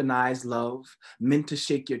is weaponized love, meant to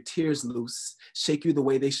shake your tears loose, shake you the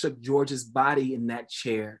way they shook George's body in that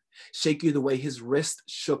chair, shake you the way his wrist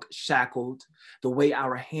shook shackled, the way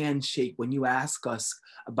our hands shake when you ask us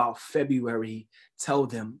about February. Tell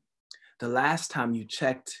them the last time you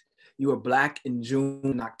checked, you were Black in June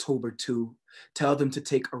and October too. Tell them to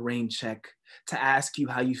take a rain check, to ask you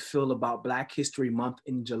how you feel about Black History Month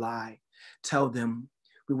in July. Tell them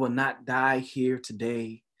we will not die here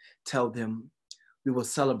today. Tell them we will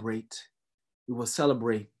celebrate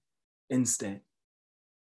instead.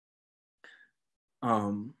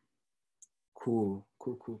 Cool.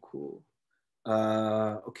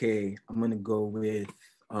 Okay, I'm gonna go with,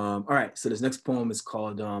 all right, so this next poem is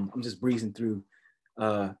called, I'm just breezing through,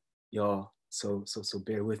 y'all, so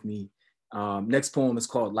bear with me. Next poem is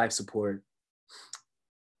called Life Support.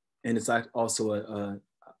 And it's also a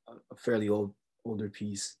fairly older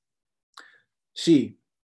piece. She,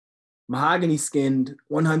 mahogany skinned,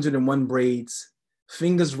 101 braids,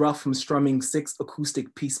 fingers rough from strumming 6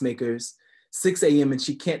 acoustic peacemakers, 6 a.m. and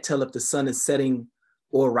she can't tell if the sun is setting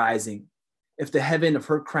or rising, if the heaven of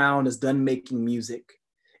her crown is done making music,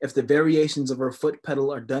 if the variations of her foot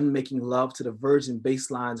pedal are done making love to the virgin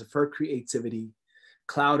bass lines of her creativity,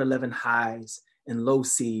 cloud 11 highs and low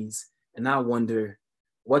seas, and I wonder,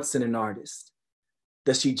 what's in an artist?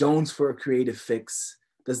 Does she Jones for a creative fix?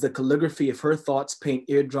 Does the calligraphy of her thoughts paint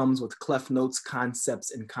eardrums with cleft notes,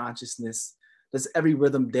 concepts, and consciousness? Does every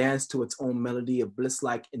rhythm dance to its own melody of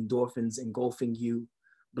bliss-like endorphins engulfing you?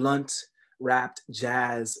 Blunt, rapped,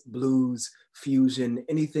 jazz, blues, fusion,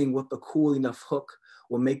 anything with a cool enough hook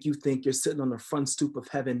will make you think you're sitting on the front stoop of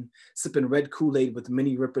heaven, sipping red Kool-Aid with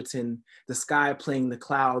Minnie Riperton, the sky playing the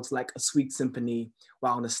clouds like a sweet symphony,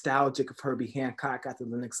 while nostalgic of Herbie Hancock at the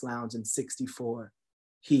Lenox Lounge in '64.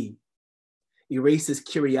 He erases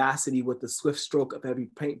curiosity with the swift stroke of every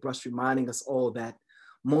paintbrush, reminding us all that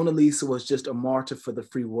Mona Lisa was just a martyr for the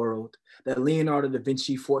free world. That Leonardo da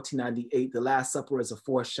Vinci 1498, The Last Supper is a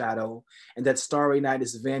foreshadow, and that Starry Night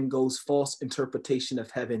is Van Gogh's false interpretation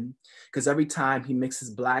of heaven. Because every time he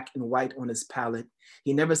mixes black and white on his palette,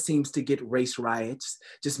 he never seems to get race riots,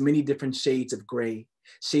 just many different shades of gray,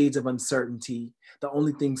 shades of uncertainty. The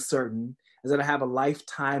only thing certain is that I have a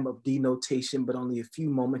lifetime of denotation, but only a few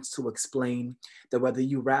moments to explain that whether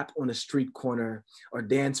you rap on a street corner or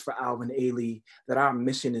dance for Alvin Ailey, that our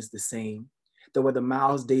mission is the same. That whether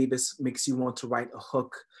Miles Davis makes you want to write a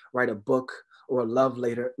hook, write a book, or a love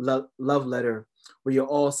letter, where you're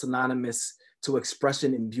all synonymous to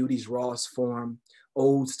expression in beauty's rawest form,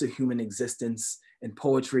 odes to human existence, and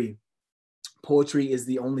poetry. Poetry is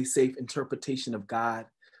the only safe interpretation of God.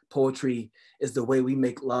 Poetry is the way we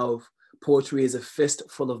make love. Poetry is a fist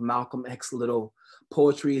full of Malcolm X Little.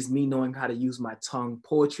 Poetry is me knowing how to use my tongue.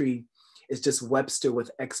 Poetry is just Webster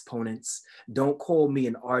with exponents. Don't call me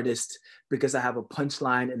an artist because I have a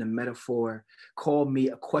punchline and a metaphor. Call me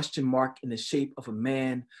a question mark in the shape of a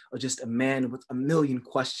man, or just a man with a million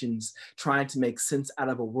questions, trying to make sense out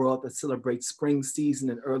of a world that celebrates spring season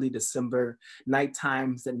in early December, night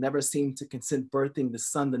times that never seem to consent birthing the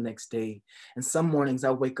sun the next day. And some mornings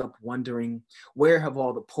I wake up wondering, where have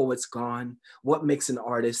all the poets gone? What makes an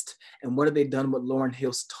artist? And what have they done with Lauryn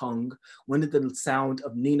Hill's tongue? When did the sound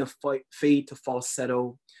of Nina fade to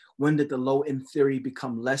falsetto? When did the low end theory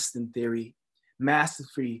become less than theory?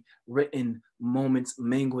 Masterfully written moments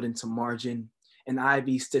mangled into margin. An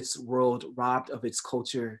ivy-stitched world robbed of its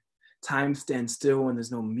culture. Time stands still and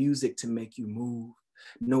there's no music to make you move.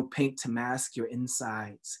 No paint to mask your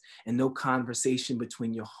insides, and no conversation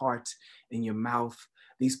between your heart and your mouth.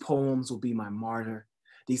 These poems will be my martyr.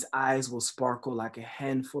 These eyes will sparkle like a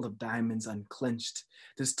handful of diamonds unclenched.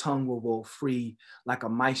 This tongue will roll free like a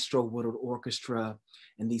maestro-whittled orchestra,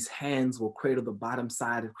 and these hands will cradle the bottom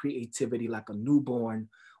side of creativity like a newborn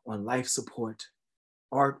on life support.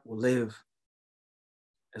 Art will live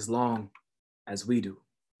as long as we do.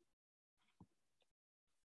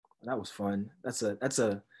 That was fun. That's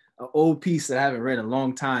a old piece that I haven't read in a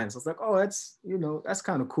long time. So it's like, oh, that's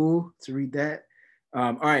kind of cool to read that.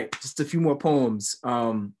 All right, just a few more poems.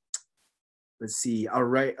 Let's see. All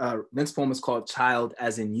right. Next poem is called "Child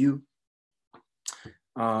as in You,"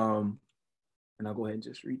 and I'll go ahead and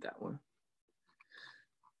just read that one.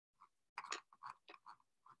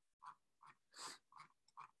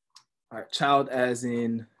 All right, child as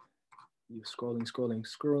in you.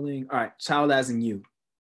 Scrolling. All right, child as in you,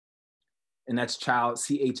 and that's child,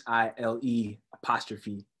 CHILE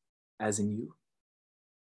apostrophe, as in you.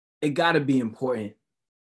 It gotta be important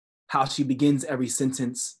how she begins every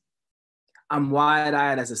sentence. I'm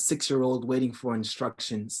wide-eyed as a 6-year-old waiting for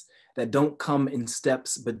instructions that don't come in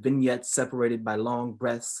steps, but vignettes separated by long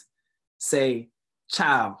breaths. Say,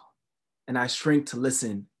 child, and I shrink to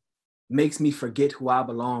listen. Makes me forget who I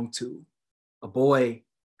belong to. A boy,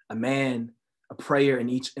 a man, a prayer in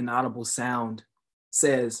each inaudible sound.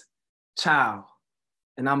 Says, child,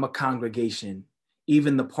 and I'm a congregation,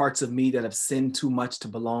 even the parts of me that have sinned too much to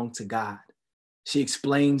belong to God. She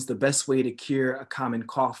explains the best way to cure a common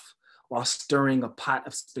cough while stirring a pot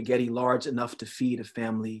of spaghetti large enough to feed a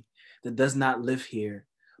family that does not live here,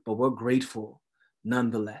 but we're grateful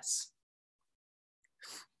nonetheless.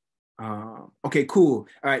 Okay, cool.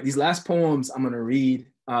 All right, these last poems I'm gonna read.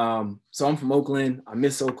 So I'm from Oakland. I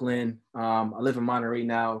miss Oakland. I live in Monterey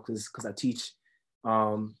now because I teach.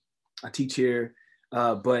 I teach here,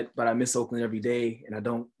 but I miss Oakland every day, and I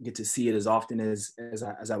don't get to see it as often as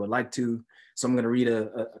I would like to. So I'm gonna read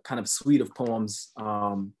a kind of suite of poems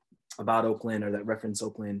about Oakland, or that reference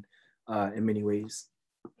Oakland in many ways.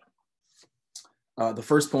 The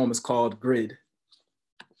first poem is called Grid.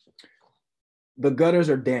 The gutters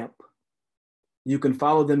are damp. You can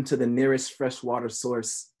follow them to the nearest freshwater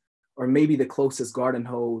source, or maybe the closest garden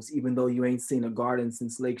hose, even though you ain't seen a garden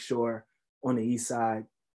since Lakeshore on the east side.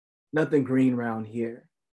 Nothing green around here.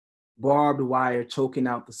 Barbed wire choking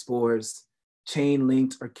out the spores, chain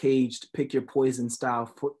linked or caged, pick your poison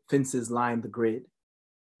style fences line the grid.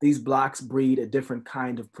 These blocks breed a different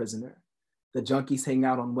kind of prisoner. The junkies hang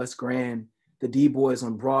out on West Grand, the D-boys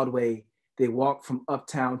on Broadway. They walk from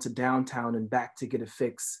uptown to downtown and back to get a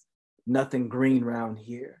fix. Nothing green round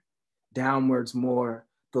here. Downwards more,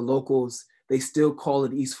 the locals, they still call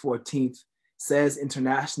it East 14th, says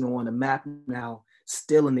International on the map now,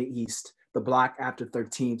 still in the East, the block after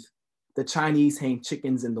 13th. The Chinese hang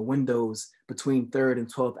chickens in the windows between 3rd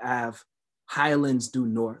and 12th Ave. Highlands due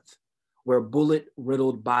north, where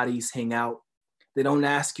bullet-riddled bodies hang out. They don't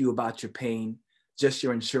ask you about your pain, just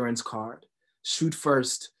your insurance card. Shoot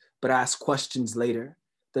first, but ask questions later.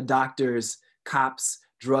 The doctors, cops,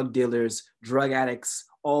 drug dealers, drug addicts,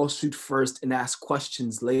 all shoot first and ask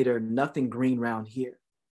questions later. Nothing green round here.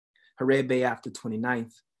 Harebe after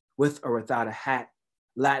 29th, with or without a hat.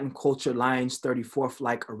 Latin culture lines 34th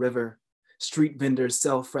like a river. Street vendors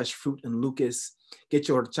sell fresh fruit in Lucas. Get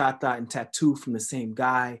your horchata and tattoo from the same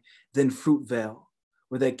guy. Then Fruitvale,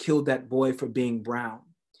 where they killed that boy for being brown.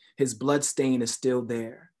 His blood stain is still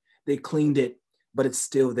there. They cleaned it, but it's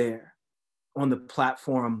still there. On the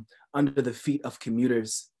platform, under the feet of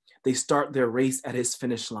commuters, they start their race at his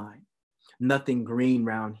finish line. Nothing green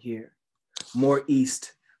round here. More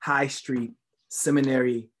east, High Street,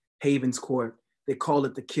 Seminary, Havens Court. They call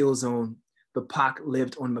it the kill zone. But Pac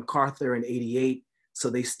lived on MacArthur in 88, so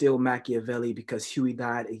they still Machiavelli because Huey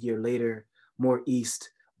died a year later. More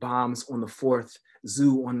east, bombs on the 4th,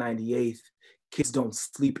 zoo on 98th. Kids don't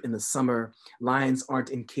sleep in the summer. Lions aren't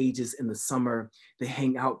in cages in the summer. They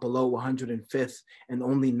hang out below 105th and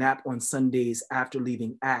only nap on Sundays after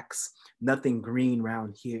leaving Axe. Nothing green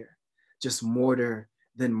round here. Just mortar,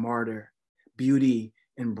 then martyr. Beauty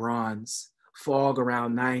and bronze. Fog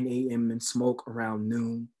around 9 a.m. and smoke around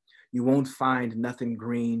noon. You won't find nothing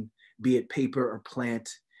green, be it paper or plant.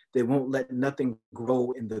 They won't let nothing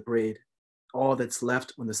grow in the grid. All that's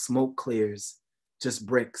left when the smoke clears, just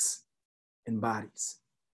bricks and bodies.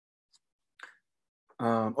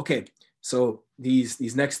 Okay, so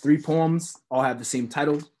these next 3 poems all have the same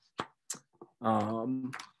title.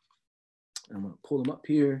 I'm gonna pull them up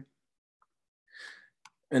here.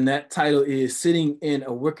 And that title is Sitting in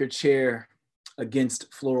a Wicker Chair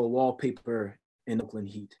Against Floral Wallpaper in Oakland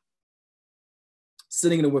Heat.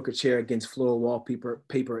 Sitting in a wicker chair against floral wallpaper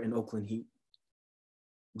in Oakland heat.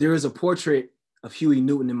 There is a portrait of Huey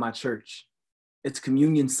Newton in my church. It's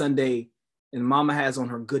Communion Sunday, and Mama has on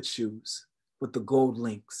her good shoes with the gold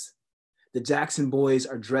links. The Jackson boys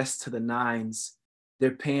are dressed to the nines,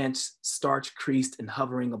 their pants starch creased and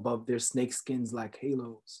hovering above their snakeskins like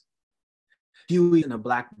halos. Huey in a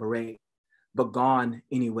black beret, but gone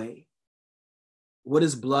anyway. What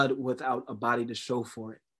is blood without a body to show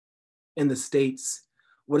for it? In the States,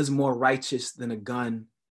 what is more righteous than a gun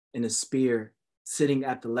and a spear sitting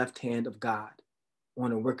at the left hand of God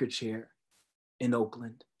on a wicker chair in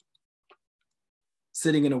Oakland?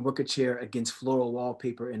 Sitting in a wicker chair against floral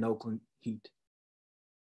wallpaper in Oakland heat.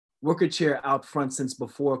 Wicker chair out front since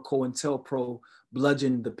before COINTELPRO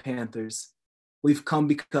bludgeoned the Panthers. We've come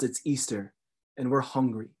because it's Easter and we're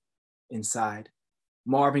hungry inside.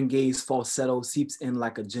 Marvin Gaye's falsetto seeps in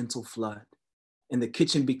like a gentle flood, and the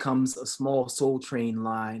kitchen becomes a small Soul Train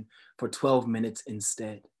line for 12 minutes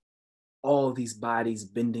instead. All these bodies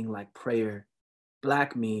bending like prayer.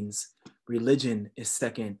 Black means religion is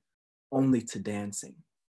second only to dancing.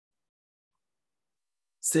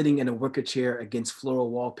 Sitting in a wicker chair against floral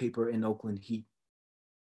wallpaper in Oakland heat.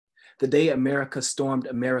 The day America stormed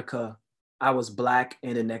America, I was Black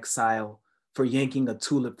and in exile for yanking a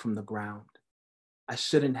tulip from the ground. I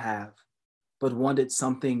shouldn't have, but wanted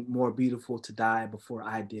something more beautiful to die before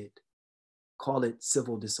I did. Call it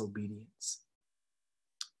civil disobedience.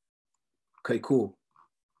 Okay, cool.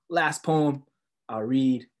 Last poem I'll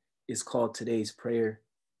read is called Today's Prayer.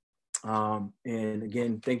 And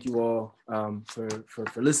again, thank you all for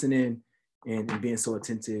listening and being so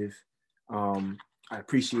attentive. I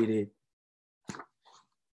appreciate it.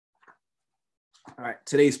 All right,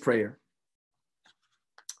 today's prayer.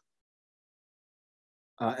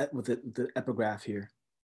 With the epigraph here.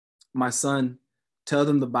 My son, tell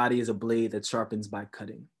them the body is a blade that sharpens by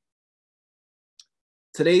cutting.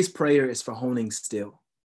 Today's prayer is for honing still,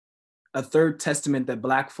 a third testament that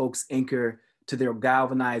Black folks anchor to their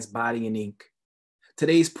galvanized body in ink.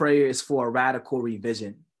 Today's prayer is for a radical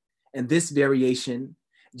revision. And this variation,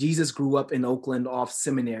 Jesus grew up in Oakland off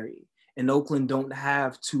Seminary, and Oakland don't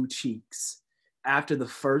have 2 cheeks. After the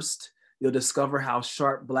first, you'll discover how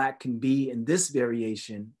sharp Black can be in this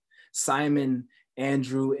variation. Simon,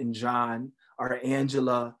 Andrew, and John are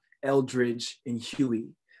Angela, Eldridge, and Huey.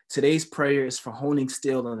 Today's prayer is for honing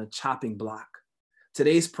still on a chopping block.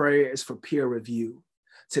 Today's prayer is for peer review.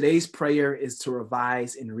 Today's prayer is to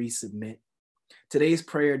revise and resubmit. Today's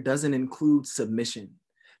prayer doesn't include submission.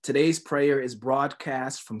 Today's prayer is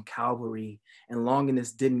broadcast from Calvary, and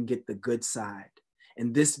Longinus didn't get the good side.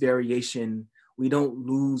 In this variation, we don't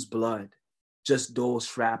lose blood, just dull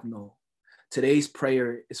shrapnel. Today's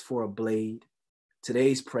prayer is for a blade.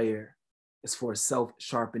 Today's prayer is for a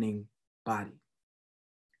self-sharpening body.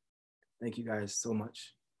 Thank you guys so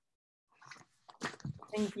much.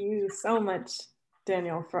 Thank you so much,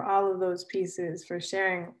 Daniel, for all of those pieces, for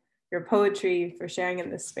sharing your poetry, for sharing in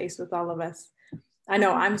this space with all of us. I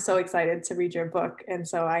know I'm so excited to read your book, and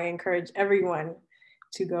so I encourage everyone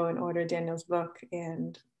to go and order Daniel's book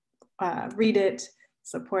and read it,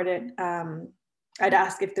 support it. I'd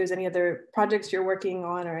ask if there's any other projects you're working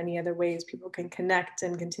on or any other ways people can connect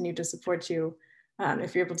and continue to support you.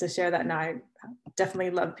 If you're able to share that now, I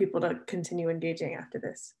definitely love people to continue engaging after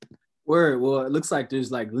this. Word. Well, it looks like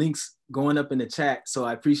there's like links going up in the chat. So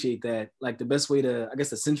I appreciate that. Like the best way to, I guess,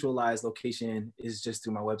 the centralized location is just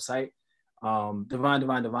through my website.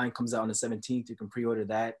 Divine comes out on the 17th. You can pre-order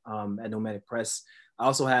that at Nomadic Press. I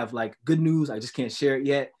also have like good news. I just can't share it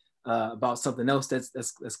yet about something else that's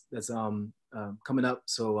coming up.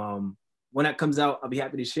 So when that comes out, I'll be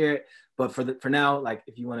happy to share it. But for now, like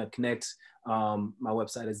if you want to connect, my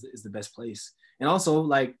website is the best place. And also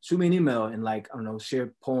like shoot me an email and like, I don't know,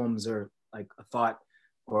 share poems or like a thought,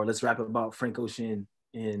 or let's rap about Frank Ocean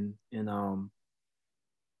and you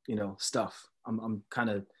know, stuff. I'm kind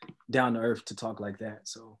of down to earth to talk like that.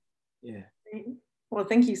 So yeah. Well,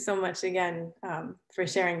 thank you so much again for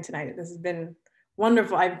sharing tonight. This has been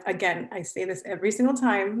wonderful. I say this every single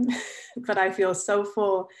time, but I feel so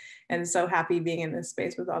full and so happy being in this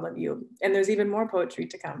space with all of you. And there's even more poetry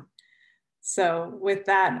to come. So with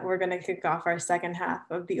that, we're going to kick off our second half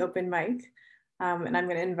of the open mic. And I'm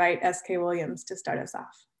going to invite S.K. Williams to start us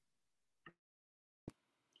off.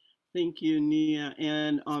 Thank you, Nia,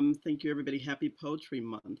 and thank you, everybody. Happy Poetry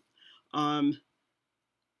Month.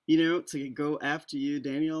 You know, to go after you,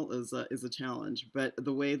 Daniel, is a challenge. But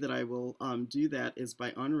the way that I will do that is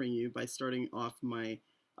by honoring you by starting off my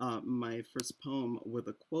my first poem with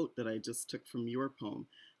a quote that I just took from your poem,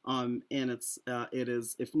 and it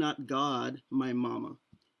is, "If not God, my mama,"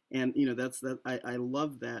 and you know I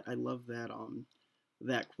love that. I love that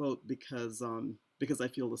that quote because I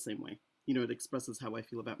feel the same way. You know, it expresses how I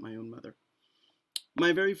feel about my own mother.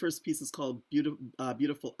 My very first piece is called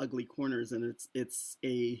Beautiful Ugly Corners, and it's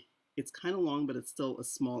kind of long, but it's still a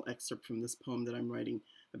small excerpt from this poem that I'm writing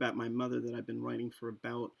about my mother that I've been writing for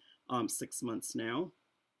about 6 months now.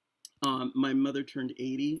 My mother turned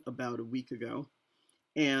 80 about a week ago,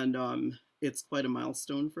 and it's quite a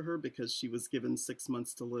milestone for her because she was given 6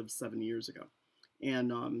 months to live 7 years ago.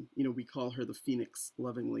 And, you know, we call her the Phoenix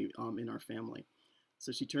lovingly in our family.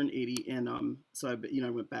 So she turned 80, and so I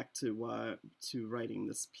went back to writing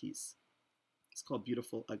this piece. It's called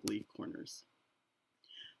Beautiful Ugly Corners.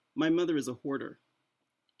 My mother is a hoarder.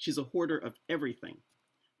 She's a hoarder of everything,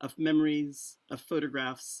 of memories, of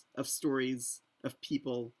photographs, of stories, of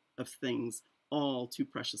people, of things, all too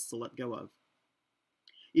precious to let go of.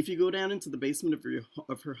 If you go down into the basement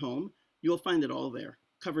of her home, you will find it all there,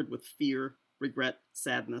 covered with fear, regret,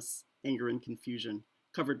 sadness, anger, and confusion,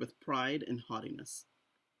 covered with pride and haughtiness.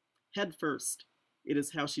 Head first, it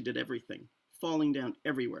is how she did everything, falling down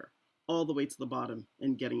everywhere, all the way to the bottom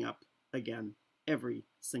and getting up again every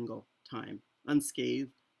single time,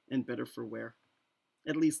 unscathed and better for wear.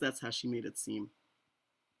 At least that's how she made it seem.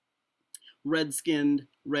 Red-skinned,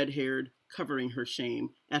 red-haired, covering her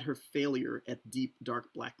shame at her failure at deep,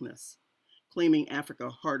 dark blackness, claiming Africa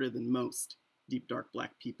harder than most deep, dark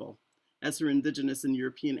black people, as her indigenous and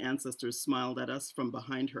European ancestors smiled at us from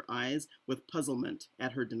behind her eyes with puzzlement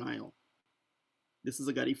at her denial. This is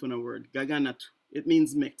a Garifuna word, gaganatu. It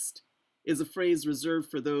means mixed, is a phrase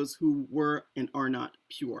reserved for those who were and are not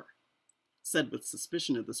pure. Said with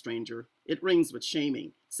suspicion of the stranger, it rings with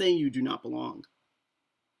shaming, saying you do not belong.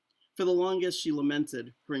 For the longest, she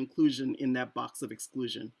lamented her inclusion in that box of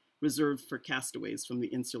exclusion, reserved for castaways from the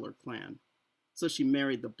insular clan. So she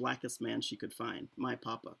married the blackest man she could find, my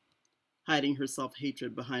papa, hiding her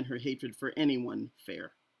self-hatred behind her hatred for anyone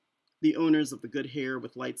fair. The owners of the good hair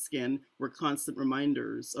with light skin were constant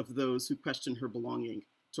reminders of those who questioned her belonging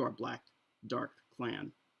to our black, dark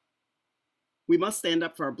clan. We must stand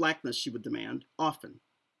up for our blackness, she would demand, often,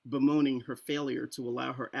 bemoaning her failure to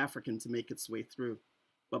allow her African to make its way through.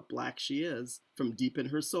 But black she is, from deep in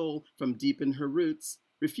her soul, from deep in her roots,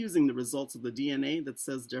 refusing the results of the DNA that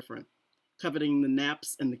says different, coveting the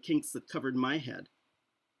naps and the kinks that covered my head.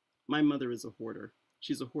 My mother is a hoarder.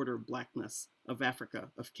 She's a hoarder of blackness, of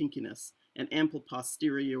Africa, of kinkiness, and ample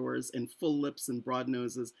posteriors and full lips and broad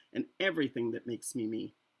noses and everything that makes me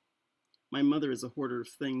me. My mother is a hoarder of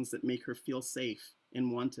things that make her feel safe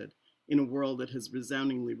and wanted in a world that has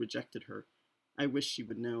resoundingly rejected her. I wish she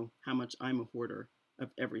would know how much I'm a hoarder of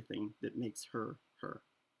everything that makes her, her.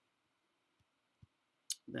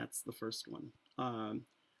 That's the first one.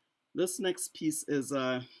 This next piece is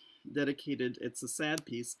dedicated, it's a sad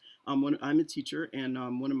piece. I'm a teacher, and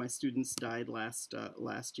one of my students died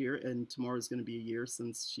last year, and tomorrow is going to be a year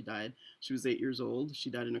since she died. She was 8 years old. She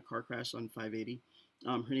died in a car crash on 580.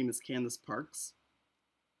 Her name is Candace Parks.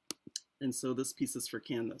 And so this piece is for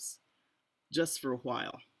Candace. Just for a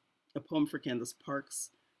while, a poem for Candace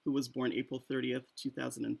Parks, who was born April 30th,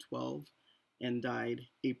 2012, and died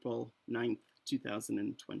April 9th,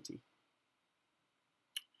 2020.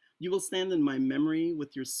 You will stand in my memory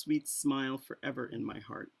with your sweet smile forever in my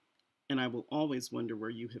heart, and I will always wonder where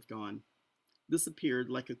you have gone, disappeared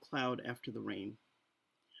like a cloud after the rain.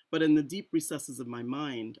 But in the deep recesses of my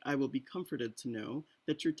mind, I will be comforted to know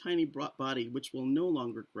that your tiny body, which will no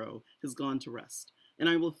longer grow, has gone to rest, and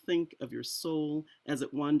I will think of your soul as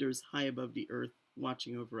it wanders high above the earth,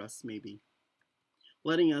 watching over us maybe,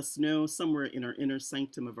 letting us know somewhere in our inner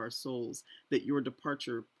sanctum of our souls that your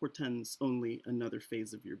departure portends only another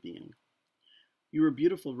phase of your being. You are a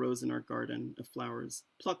beautiful rose in our garden of flowers,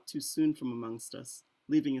 plucked too soon from amongst us,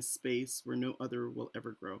 leaving a space where no other will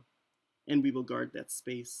ever grow. And we will guard that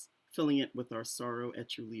space, filling it with our sorrow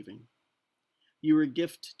at your leaving. You were a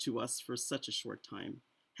gift to us for such a short time,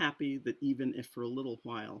 happy that even if for a little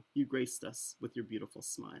while you graced us with your beautiful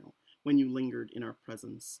smile, when you lingered in our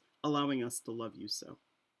presence, allowing us to love you so.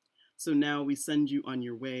 So now we send you on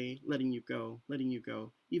your way, letting you go,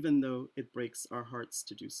 even though it breaks our hearts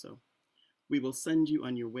to do so. We will send you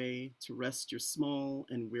on your way to rest your small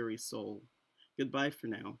and weary soul. Goodbye for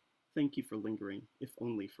now. Thank you for lingering, if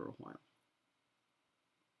only for a while.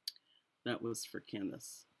 That was for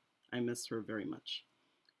Candace. I miss her very much.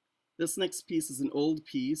 This next piece is an old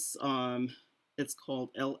piece. It's called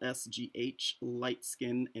LSGH, Light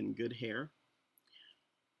Skin and Good Hair.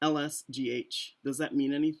 LSGH, does that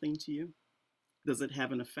mean anything to you? Does it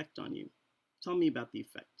have an effect on you? Tell me about the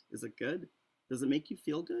effect. Is it good? Does it make you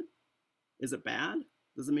feel good? Is it bad?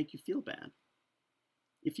 Does it make you feel bad?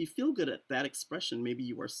 If you feel good at that expression, maybe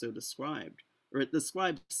you are so described, or it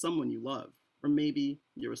describes someone you love, or maybe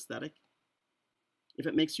your aesthetic. If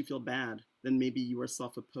it makes you feel bad, then maybe you are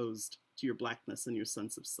self-opposed to your blackness and your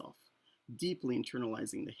sense of self, deeply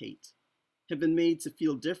internalizing the hate. Have been made to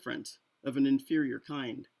feel different, of an inferior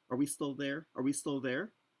kind. Are we still there? Are we still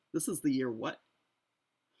there? This is the year what?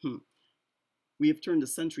 We have turned a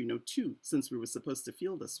century, no, two, since we were supposed to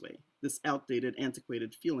feel this way, this outdated,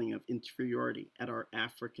 antiquated feeling of inferiority at our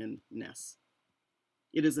African-ness.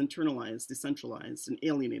 It is internalized, decentralized, and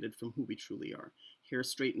alienated from who we truly are. Hair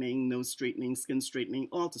straightening, nose straightening, skin straightening,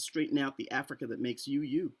 all to straighten out the Africa that makes you,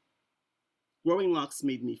 you. Growing locks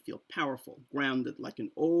made me feel powerful, grounded like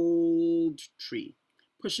an old tree,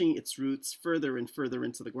 pushing its roots further and further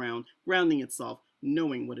into the ground, grounding itself,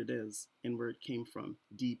 knowing what it is and where it came from,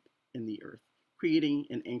 deep in the earth, creating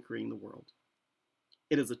and anchoring the world.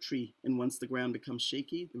 It is a tree, and once the ground becomes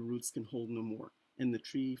shaky, the roots can hold no more, and the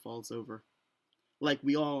tree falls over. Like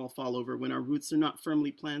we all fall over when our roots are not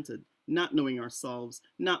firmly planted, not knowing ourselves,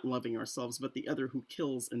 not loving ourselves, but the other who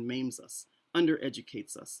kills and maims us,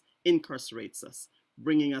 undereducates us, incarcerates us,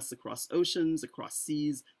 bringing us across oceans, across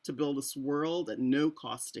seas, to build this world at no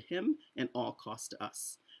cost to him and all cost to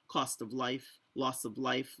us. Cost of life, loss of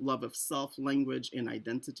life, love of self, language, and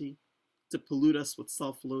identity. To pollute us with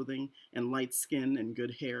self-loathing and light skin and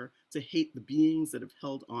good hair, to hate the beings that have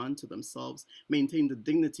held on to themselves, maintain the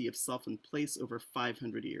dignity of self in place over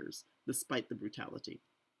 500 years, despite the brutality.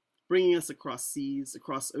 Bringing us across seas,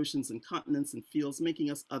 across oceans and continents and fields, making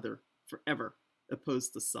us other, forever,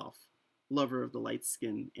 opposed to self, lover of the light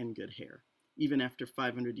skin and good hair. Even after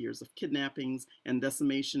 500 years of kidnappings and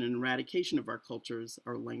decimation and eradication of our cultures,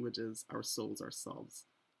 our languages, our souls, ourselves.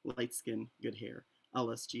 Light skin, good hair.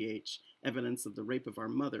 LSGH, evidence of the rape of our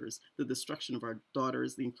mothers, the destruction of our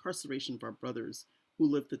daughters, the incarceration of our brothers, who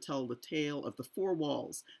live to tell the tale of the four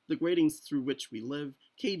walls, the gratings through which we live,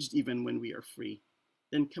 caged even when we are free.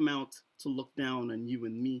 Then come out to look down on you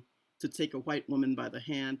and me, to take a white woman by the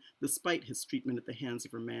hand, despite his treatment at the hands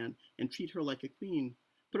of her man, and treat her like a queen.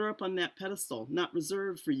 Put her up on that pedestal, not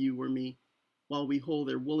reserved for you or me, while we hold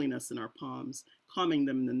their woolliness in our palms, calming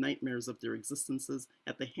them in the nightmares of their existences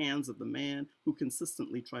at the hands of the man who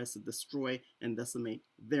consistently tries to destroy and decimate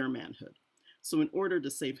their manhood. So in order to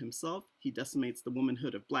save himself, he decimates the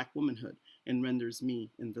womanhood of Black womanhood and renders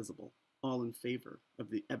me invisible, all in favor of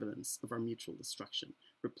the evidence of our mutual destruction,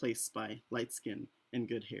 replaced by light skin and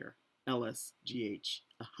good hair. LSGH,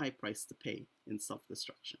 a high price to pay in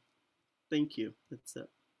self-destruction. Thank you. That's it.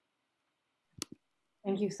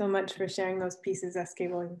 Thank you so much for sharing those pieces, S.K.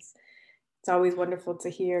 Williams. It's always wonderful to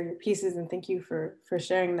hear your pieces, and thank you for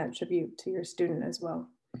sharing that tribute to your student as well,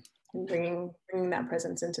 and bringing that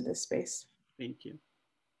presence into this space. Thank you.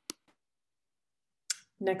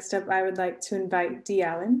 Next up, I would like to invite Dee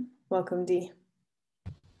Allen. Welcome, Dee.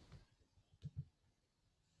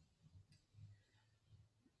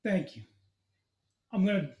 Thank you. I'm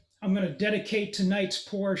gonna dedicate tonight's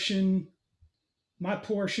portion, my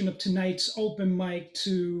portion of tonight's open mic,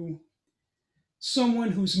 to someone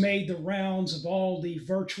who's made the rounds of all the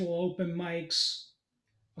virtual open mics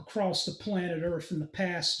across the planet Earth in the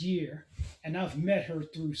past year, and I've met her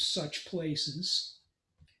through such places.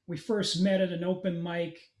 We first met at an open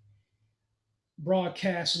mic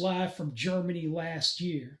broadcast live from Germany last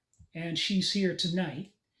year, and she's here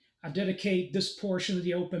tonight. I dedicate this portion of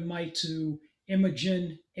the open mic to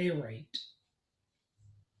Imogen Arate.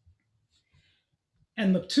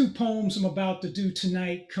 And the two poems I'm about to do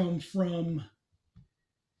tonight come from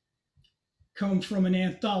an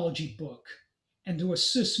anthology book. And to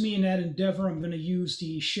assist me in that endeavor, I'm going to use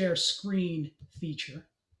the share screen feature.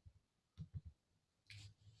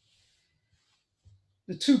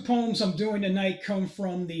 The two poems I'm doing tonight come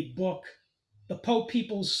from the book, The Po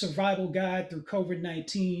People's Survival Guide Through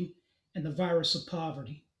COVID-19 and the Virus of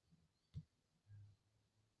Poverty.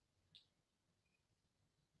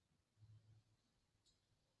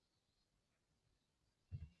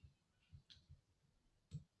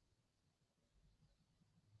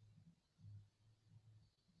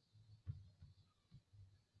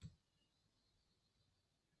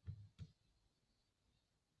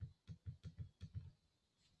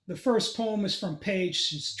 The first poem is from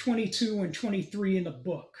pages 22 and 23 in the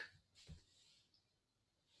book.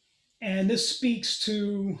 And this speaks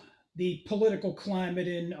to the political climate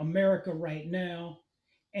in America right now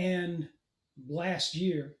and last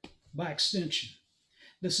year by extension.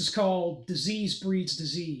 This is called Disease Breeds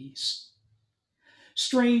Disease.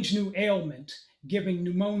 Strange new ailment giving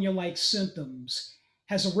pneumonia-like symptoms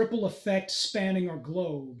has a ripple effect spanning our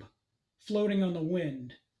globe, floating on the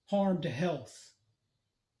wind, harm to health.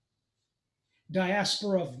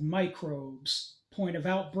 Diaspora of microbes, point of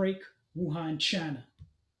outbreak, Wuhan, China.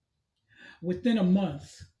 Within a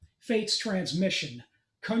month, fate's transmission,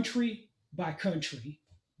 country by country,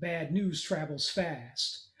 bad news travels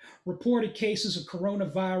fast. Reported cases of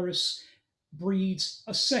coronavirus breeds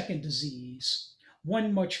a second disease,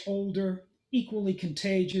 one much older, equally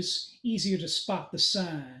contagious, easier to spot the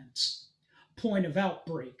signs. Point of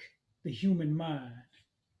outbreak, the human mind.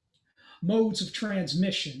 Modes of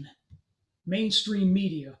transmission, mainstream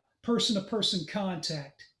media, person-to-person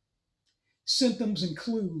contact. Symptoms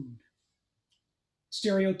include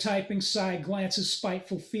stereotyping, side glances,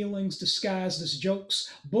 spiteful feelings disguised as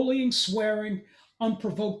jokes, bullying, swearing,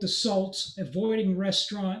 unprovoked assaults, avoiding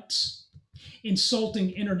restaurants, insulting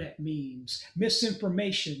internet memes,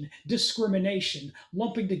 misinformation, discrimination,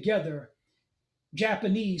 lumping together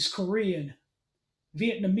Japanese, Korean,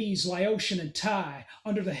 Vietnamese, Laotian, and Thai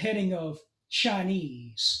under the heading of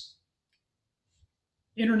Chinese.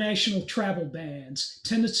 International travel bans,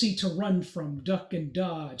 tendency to run from, duck and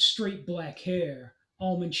dodge, straight black hair,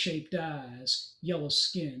 almond-shaped eyes, yellow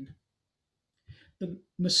skin. The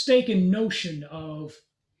mistaken notion of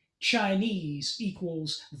Chinese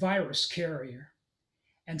equals virus carrier,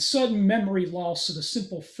 and sudden memory loss of the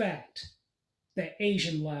simple fact that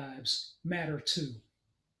Asian lives matter too.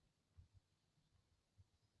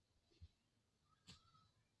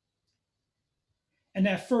 And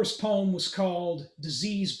that first poem was called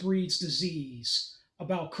Disease Breeds Disease,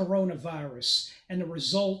 about coronavirus and the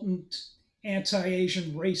resultant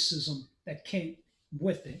anti-Asian racism that came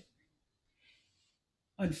with it.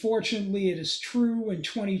 Unfortunately, it is true in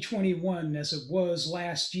 2021 as it was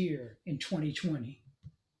last year in 2020.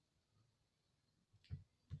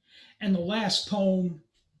 And the last poem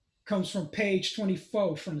comes from page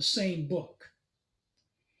 24 from the same book.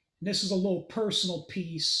 This is a little personal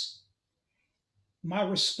piece, my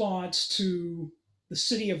response to the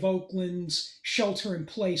city of Oakland's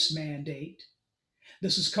shelter-in-place mandate.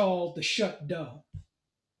 This is called the shut dough.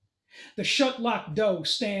 The shut-lock dough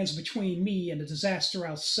stands between me and the disaster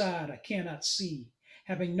outside I cannot see,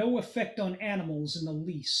 having no effect on animals in the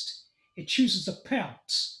least. It chooses to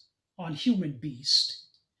pounce on human beast.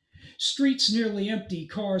 Streets nearly empty,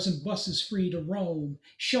 cars and buses free to roam.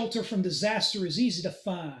 Shelter from disaster is easy to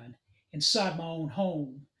find inside my own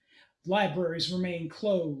home. Libraries remain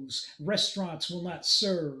closed. Restaurants will not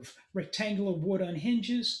serve. Rectangular wood on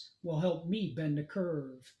hinges will help me bend the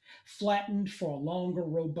curve. Flattened for a longer,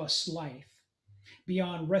 robust life.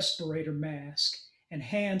 Beyond respirator mask and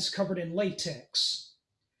hands covered in latex.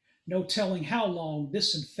 No telling how long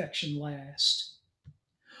this infection lasts.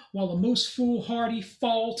 While the most foolhardy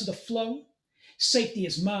fall to the flow, safety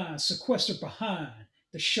is mine, sequestered behind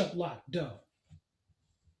the shut-lock dough.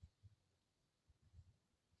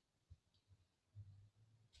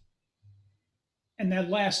 And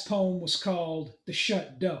that last poem was called The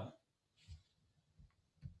Shut Dough.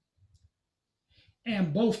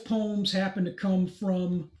 And both poems happen to come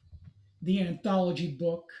from the anthology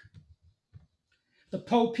book, The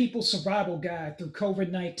Po People's Survival Guide Through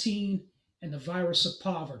COVID-19 and the Virus of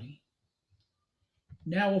Poverty.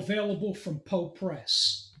 Now available from Poe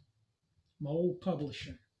Press, my old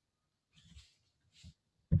publisher.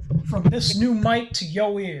 From this new mic to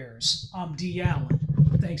your ears, I'm Dee Allen.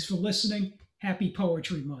 Thanks for listening. Happy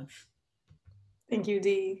Poetry Month. Thank you,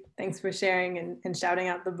 Dee. Thanks for sharing and shouting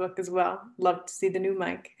out the book as well. Love to see the new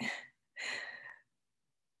mic.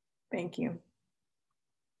 Thank you.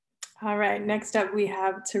 All right, next up we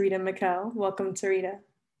have Tarita McKell. Welcome, Tarita.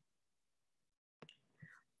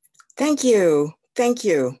 Thank you. Thank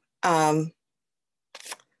you. Wow.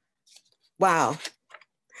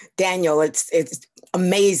 Daniel, it's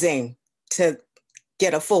amazing to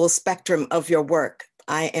get a full spectrum of your work.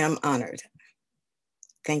 I am honored.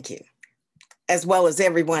 Thank you. As well as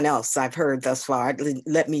everyone else I've heard thus far.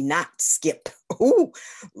 Let me not skip. Ooh,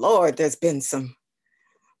 Lord, there's been some,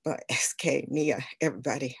 but SK, Nia,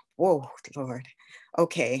 everybody. Whoa, Lord.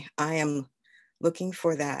 Okay, I am looking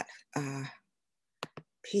for that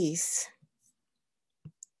piece.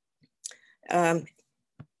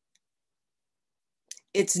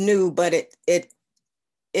 It's new, but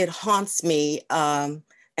it haunts me, and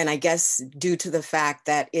I guess due to the fact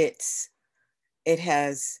that it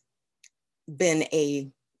has been a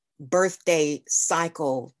birthday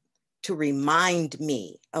cycle to remind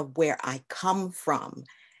me of where I come from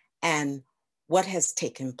and what has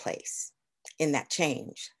taken place in that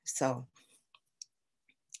change. So,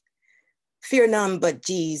 fear none but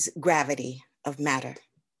G's gravity of matter.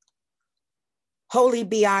 Holy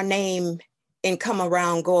be our name and come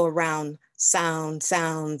around, go around, sound,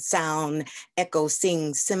 sound, sound, echo,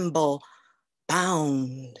 sing, symbol,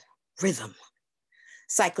 bound, rhythm.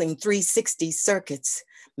 Cycling 360 circuits,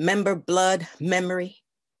 member, blood, memory.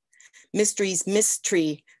 Mysteries,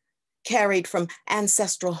 mystery, carried from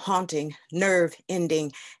ancestral haunting, nerve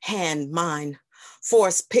ending, hand, mind.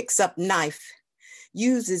 Force picks up knife,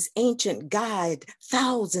 uses ancient guide,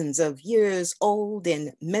 thousands of years old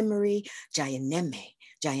in memory, Jayaneme,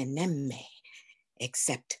 Jayaneme.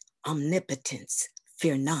 Except omnipotence,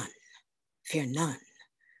 fear none, fear none.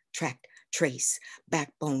 Tract, trace,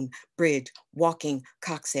 backbone, bridge, walking,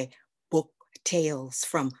 coxe, book, tales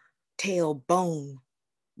from tailbone,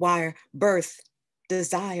 wire, birth,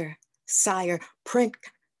 desire, sire, print,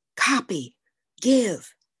 copy,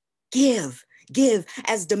 give, give, give,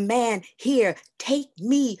 as demand here, take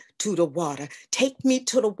me to the water, take me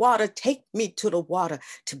to the water, take me to the water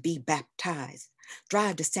to be baptized.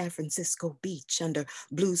 Drive to San Francisco Beach under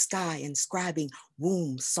blue sky, inscribing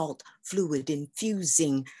womb, salt, fluid,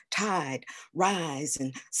 infusing tide, rise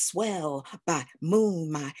and swell by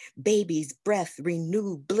moon, my baby's breath,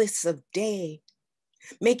 renew bliss of day.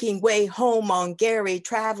 Making way home on Gary,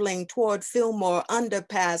 traveling toward Fillmore,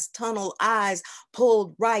 underpass, tunnel eyes,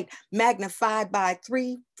 pulled right, magnified by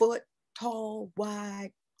 3 foot tall,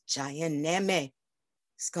 wide, Jayaneme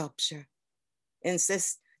sculpture.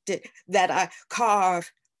 Insisted that I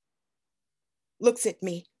carve, looks at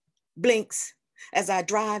me, blinks as I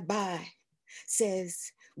drive by,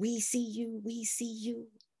 says, we see you, we see you,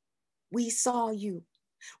 we saw you.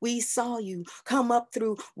 We saw you come up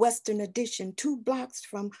through Western Addition, 2 blocks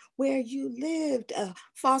from where you lived, a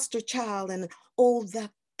foster child in an old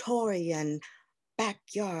Victorian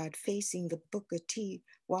backyard facing the Booker T.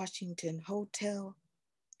 Washington Hotel.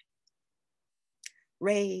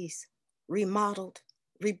 Raised, remodeled,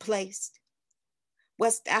 replaced.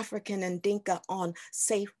 West African and Dinka on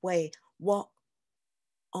Safeway, walk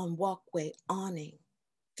on walkway awning,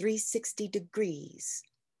 360 degrees.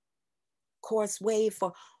 Course wave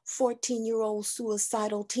for 14-year-old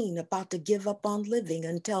suicidal teen about to give up on living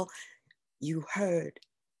until you heard,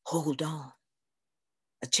 hold on,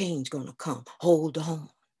 a change gonna come, hold on,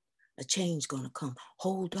 a change gonna come,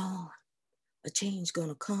 hold on, a change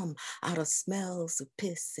gonna come out of smells of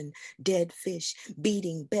piss and dead fish,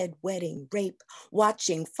 beating, bedwetting, rape,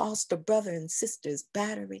 watching foster brother and sister's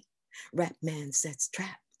battery. Rat man sets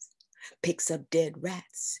traps, picks up dead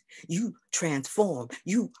rats. You transform,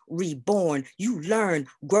 you reborn, you learn,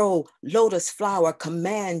 grow, lotus flower,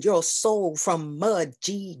 command your soul from mud,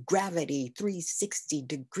 G gravity, 360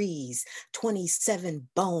 degrees, 27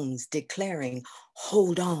 bones declaring,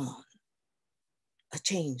 hold on, a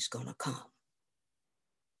change gonna come.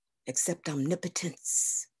 Except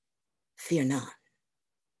omnipotence, fear none,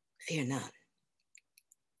 fear none,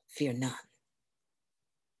 fear none.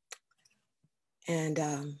 And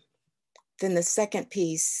then the second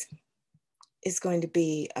piece is going to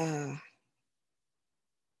be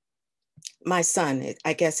my son.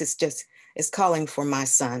 I guess it's calling for my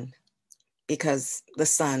son, because the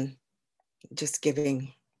sun, just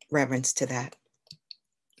giving reverence to that.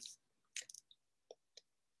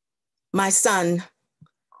 My son,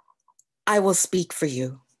 I will speak for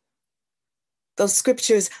you. Those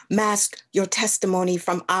scriptures mask your testimony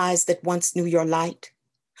from eyes that once knew your light,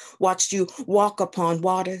 watched you walk upon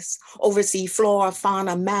waters, oversee flora,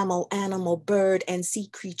 fauna, mammal, animal, bird, and sea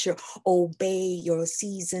creature. Obey your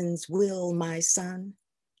season's will, my son.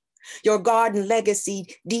 Your garden legacy,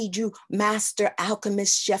 deed you master,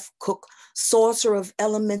 alchemist, chef, cook, sorcerer of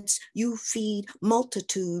elements. You feed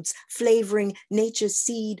multitudes, flavoring nature's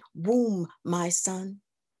seed womb, my son.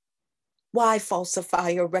 Why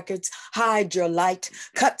falsify your records, hide your light,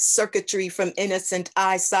 cut circuitry from innocent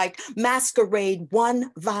eyesight, masquerade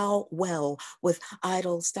one vow well with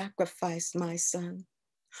idol sacrifice, my son?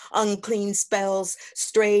 Unclean spells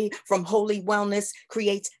stray from holy wellness,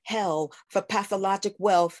 creates hell for pathologic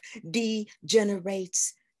wealth,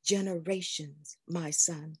 degenerates generations, my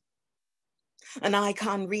son. An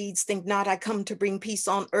icon reads, think not I come to bring peace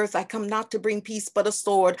on earth. I come not to bring peace, but a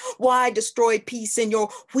sword. Why destroy peace in your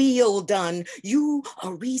wheel done? You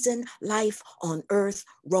a reason life on earth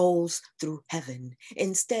rolls through heaven.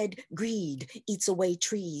 Instead, greed eats away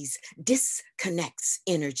trees, disconnects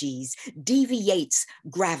energies, deviates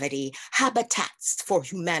gravity, habitats for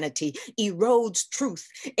humanity, erodes truth,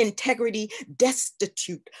 integrity,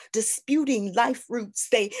 destitute, disputing life roots.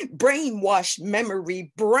 They brainwash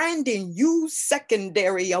memory, branding you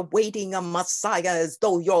secondary, awaiting a messiah as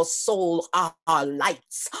though your soul our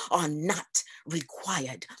lights are not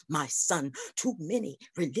required, my son. Too many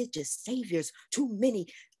religious saviors, too many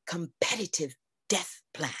competitive death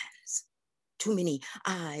plans. Too many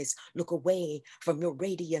eyes look away from your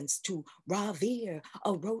radiance to revere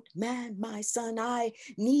a rote man, my son. I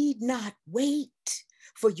need not wait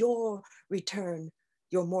for your return.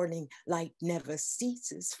 Your morning light never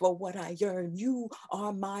ceases for what I yearn. You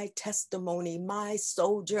are my testimony, my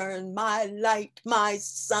sojourn, my light, my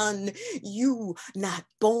son. You not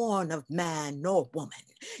born of man nor woman.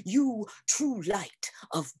 You true light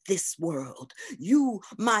of this world. You,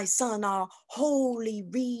 my son, our holy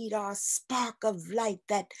reed, our spark of light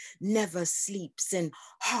that never sleeps in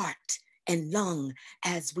heart and lung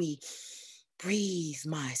as we breathe,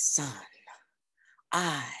 my son.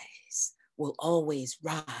 Eyes will always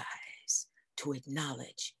rise to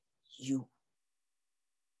acknowledge you.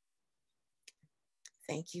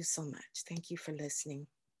 Thank you so much. Thank you for listening.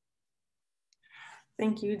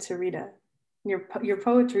 Thank you, Tarita. Your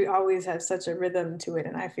poetry always has such a rhythm to it,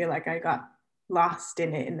 and I feel like I got lost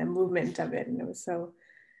in it, in the movement of it, and it was so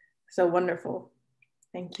wonderful.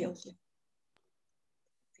 Thank you. Thank you.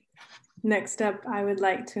 Next up, I would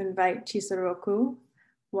like to invite Chisoroku.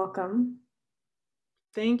 Welcome.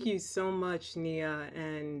 Thank you so much, Nia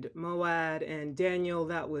and Moad and Daniel.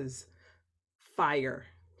 That was fire,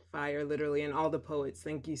 fire literally, and all the poets.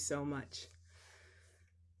 Thank you so much.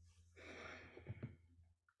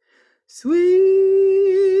 Sweet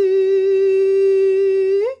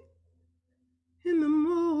in the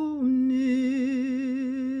morning,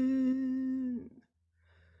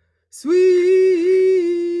 sweet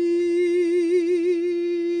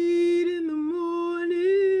in the morning,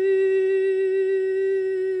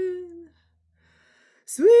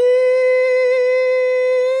 sweet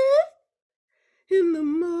in the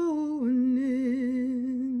morning,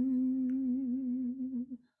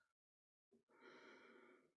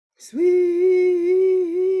 sweet,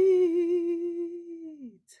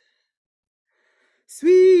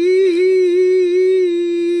 sweet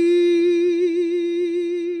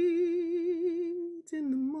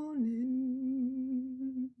in the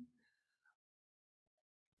morning.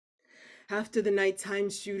 After the nighttime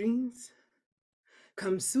shootings,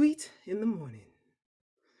 come sweet in the morning.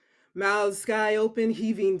 Mouths sky open,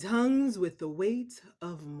 heaving tongues with the weight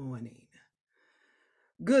of morning.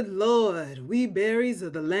 Good Lord, we berries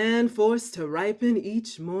of the land forced to ripen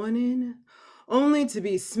each morning, only to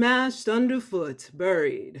be smashed underfoot,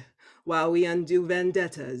 buried, while we undo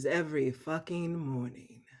vendettas every fucking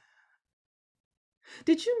morning.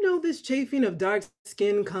 Did you know this chafing of dark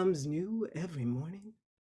skin comes new every morning?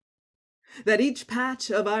 That each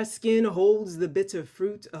patch of our skin holds the bitter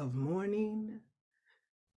fruit of morning?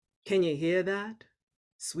 Can you hear that?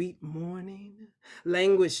 Sweet morning,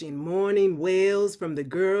 languishing morning wails from the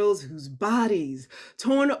girls whose bodies,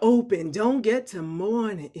 torn open, don't get to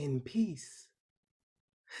mourn in peace.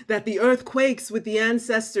 That the earth quakes with the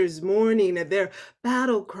ancestors mourning at their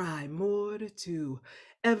battle cry, moored to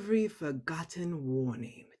every forgotten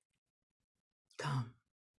warning. Come,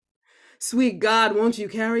 sweet God, won't you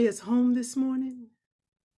carry us home this morning?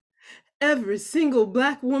 Every single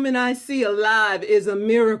Black woman I see alive is a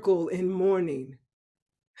miracle in mourning.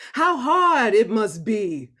 How hard it must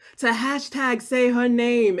be to hashtag say her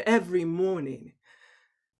name every morning.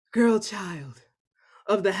 Girl child,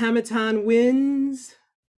 of the Hamilton winds,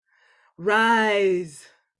 rise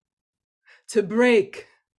to break,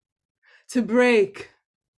 to break,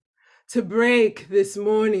 to break this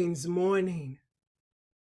morning's morning.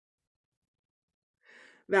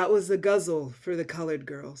 That was the guzzle for the Colored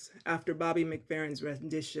Girls after Bobby McFerrin's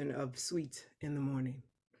rendition of Sweet in the Morning.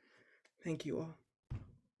 Thank you all.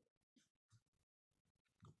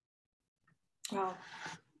 Wow.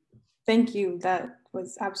 Thank you. That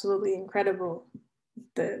was absolutely incredible.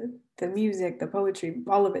 The music, the poetry,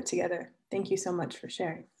 all of it together. Thank you so much for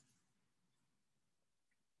sharing.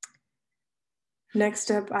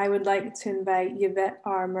 Next up, I would like to invite Yvette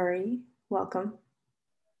R. Murray. Welcome.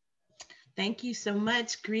 Thank you so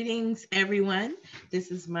much. Greetings, everyone.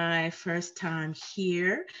 This is my first time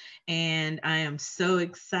here, and I am so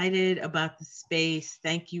excited about the space.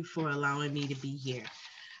 Thank you for allowing me to be here.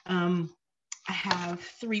 I have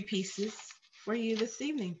 3 pieces for you this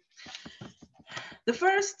evening. The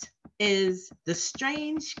first is the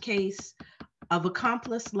strange case of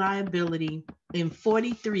accomplice liability in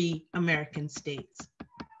 43 American states.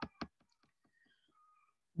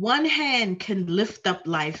 One hand can lift up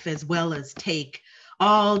life as well as take.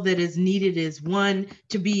 All that is needed is one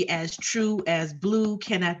to be as true as blue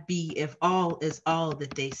cannot be if all is all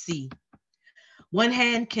that they see. One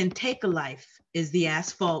hand can take a life is the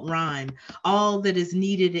asphalt rhyme. All that is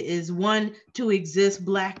needed is one to exist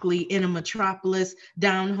blackly in a metropolis,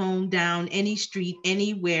 down home, down any street,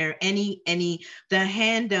 anywhere, any. The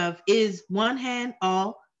hand of is one hand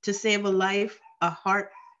all to save a life, a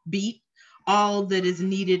heartbeat. All that is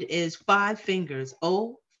needed is 5 fingers.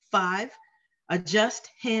 Oh, 5. Adjust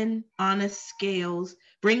hen, honest scales.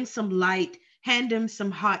 Bring some light. Hand him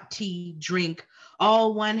some hot tea, drink.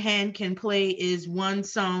 All one hand can play is one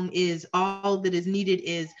song is. All that is needed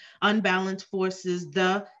is unbalanced forces.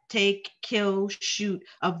 The take, kill, shoot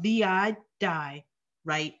of the I die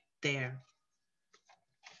right there.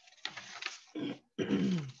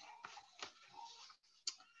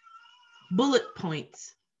 Bullet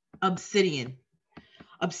points. Obsidian.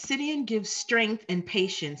 Obsidian gives strength and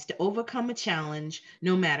patience to overcome a challenge,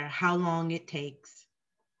 no matter how long it takes.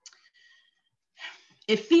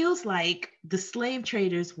 It feels like the slave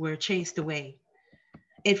traders were chased away.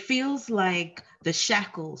 It feels like the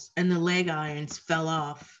shackles and the leg irons fell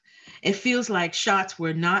off. It feels like shots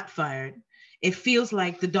were not fired. It feels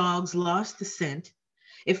like the dogs lost the scent.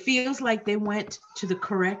 It feels like they went to the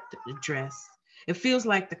correct address. It feels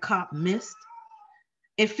like the cop missed.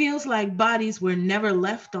 It feels like bodies were never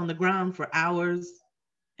left on the ground for hours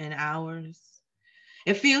and hours.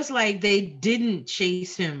 It feels like they didn't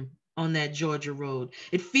chase him on that Georgia road.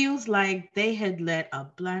 It feels like they had let a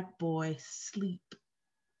Black boy sleep.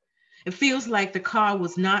 It feels like the car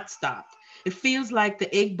was not stopped. It feels like the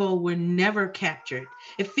Igbo were never captured.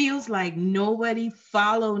 It feels like nobody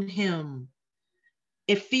followed him.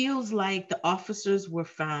 It feels like the officers were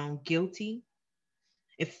found guilty.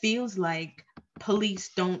 It feels like police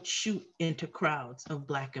don't shoot into crowds of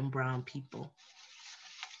Black and brown people.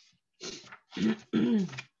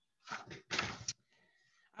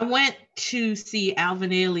 I went to see Alvin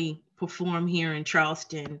Ailey perform here in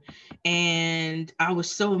Charleston, and I was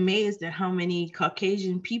so amazed at how many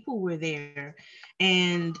Caucasian people were there.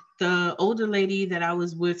 And the older lady that I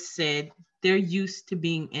was with said they're used to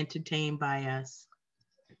being entertained by us.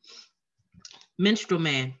 Minstrel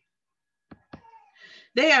Man.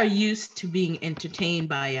 They are used to being entertained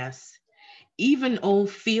by us. Even old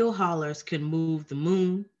field hollers can move the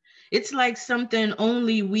moon. It's like something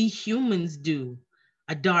only we humans do,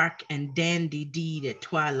 a dark and dandy deed at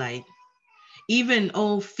twilight. Even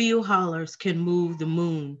old field hollers can move the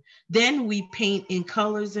moon. Then we paint in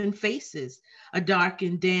colors and faces, a dark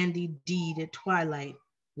and dandy deed at twilight,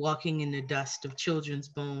 walking in the dust of children's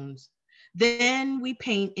bones. Then we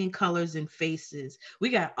paint in colors and faces.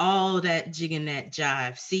 We got all that jig and that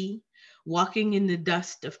jive, see? Walking in the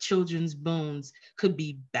dust of children's bones could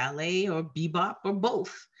be ballet or bebop or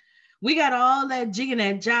both. We got all that jig and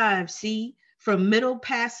that jive, see? From Middle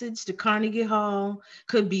Passage to Carnegie Hall,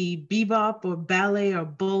 could be bebop or ballet or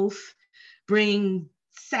both. Bring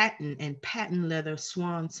satin and patent leather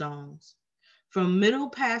swan songs. From Middle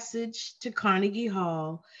Passage to Carnegie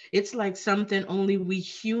Hall, it's like something only we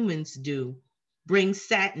humans do. Bring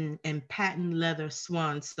satin and patent leather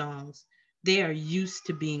swan songs. They are used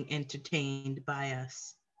to being entertained by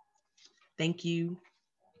us. Thank you.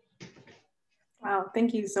 Wow,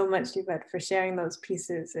 thank you so much, Yvette, for sharing those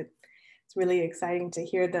pieces. It's really exciting to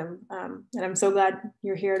hear them. And I'm so glad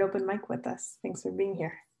you're here at Open Mic with us. Thanks for being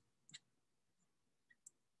here.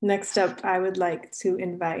 Next up, I would like to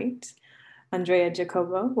invite Andrea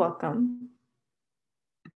Jacobo. Welcome.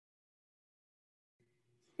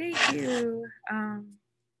 Thank you. Oh,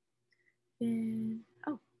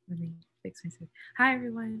 let me fix myself. Hi,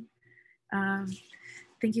 everyone.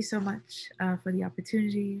 Thank you so much for the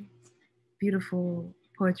opportunity. Beautiful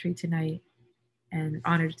poetry tonight, and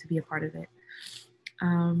honored to be a part of it.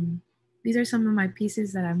 These are some of my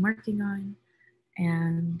pieces that I'm working on,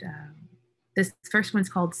 and this first one's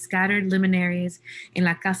called Scattered Luminaries en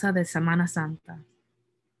la Casa de Semana Santa.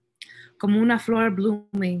 Como una flor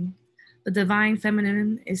blooming, the divine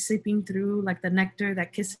feminine is seeping through like the nectar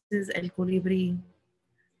that kisses el colibrí.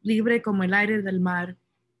 Libre como el aire del mar.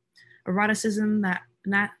 Eroticism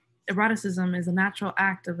is a natural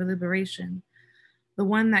act of liberation, the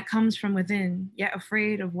one that comes from within, yet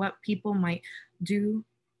afraid of what people might do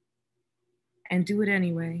and do it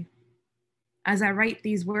anyway. As I write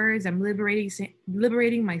these words, I'm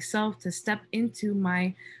liberating myself to step into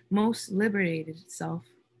my most liberated self.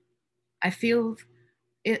 I feel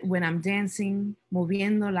it when I'm dancing,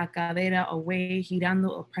 moviendo la cadera away,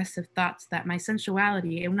 girando oppressive thoughts that my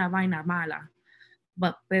sensuality es una vaina mala.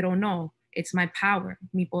 Pero no, it's my power,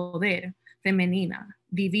 mi poder, femenina,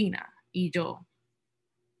 divina, y yo.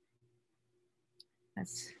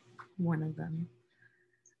 That's one of them.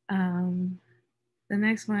 The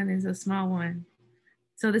next one is a small one.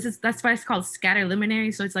 So that's why it's called Scattered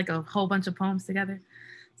Luminary. So it's like a whole bunch of poems together.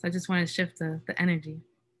 So I just want to shift the energy.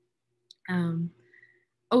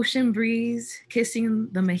 Ocean breeze kissing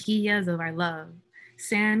the mejillas of our love,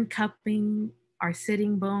 sand cupping our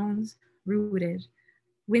sitting bones rooted.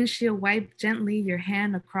 Windshield wipe gently your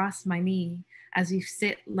hand across my knee as we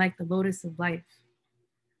sit like the lotus of life.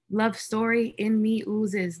 Love story in me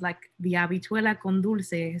oozes like the habichuela con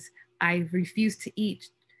dulces I refuse to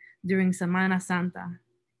eat during Semana Santa.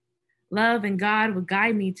 Love and God will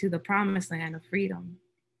guide me to the promised land of freedom.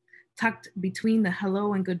 Tucked between the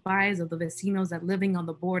hello and goodbyes of the vecinos that living on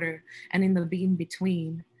the border and in the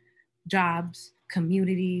in-between. Jobs,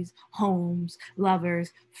 communities, homes,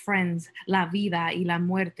 lovers, friends, la vida y la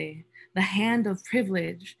muerte, the hand of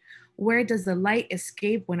privilege. Where does the light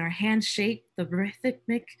escape when our hands shake the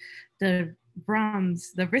rhythmic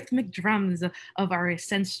drums of our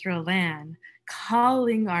ancestral land,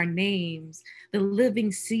 calling our names, the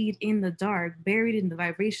living seed in the dark, buried in the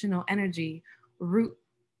vibrational energy, rooted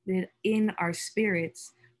in our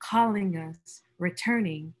spirits, calling us,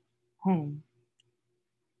 returning home.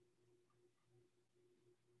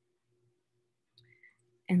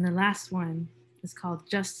 And the last one is called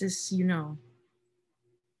Justice You Know.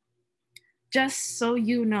 Just so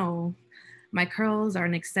you know, my curls are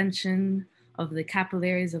an extension of the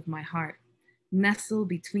capillaries of my heart, nestled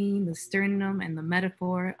between the sternum and the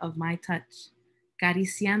metaphor of my touch,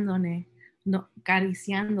 cariciándote,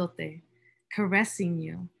 caressing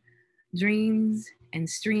you, dreams and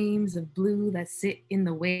streams of blue that sit in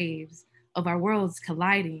the waves of our worlds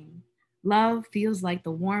colliding. Love feels like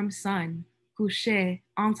the warm sun, couché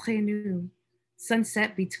entre nous,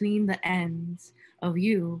 sunset between the ends of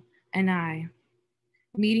you and I,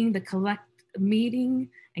 meeting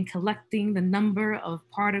and collecting the number of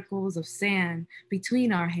particles of sand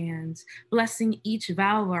between our hands, blessing each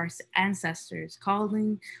vow of our ancestors,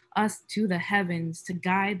 calling us to the heavens to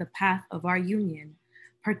guide the path of our union,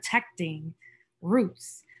 protecting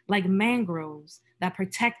roots like mangroves that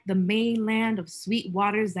protect the mainland of sweet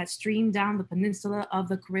waters that stream down the peninsula of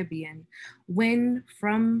the Caribbean. Wind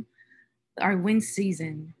from our wind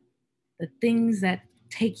season, the things that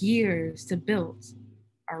take years to build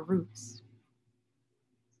our roots.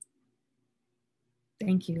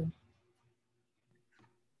 Thank you.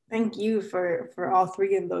 Thank you for all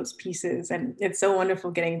three of those pieces. And it's so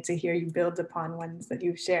wonderful getting to hear you build upon ones that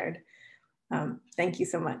you've shared. Thank you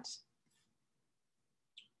so much.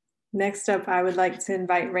 Next up, I would like to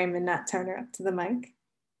invite Raymond Nat Turner up to the mic.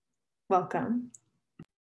 Welcome.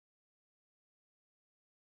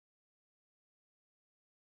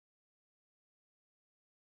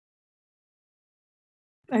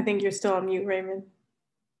 I think you're still on mute, Raymond.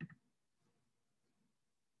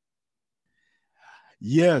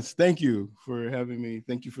 Yes, thank you for having me.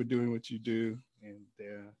 Thank you for doing what you do. And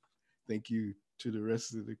thank you to the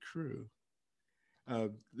rest of the crew.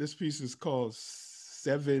 This piece is called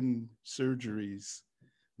 7 Surgeries.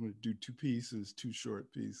 I'm gonna do 2 pieces, 2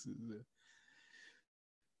 short pieces.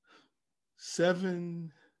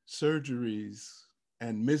 7 surgeries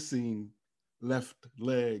and missing left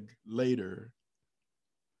leg later.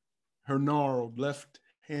 Her gnarled left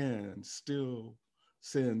hand still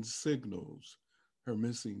sends signals her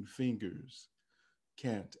missing fingers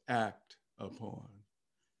can't act upon.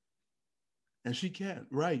 And she can't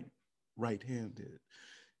write right-handed.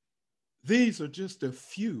 These are just a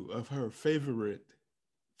few of her favorite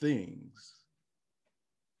things.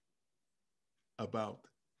 about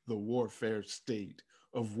the warfare state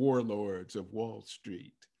of warlords of Wall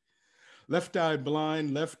Street. Left eye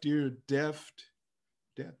blind, left ear deaf.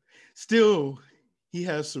 Still, he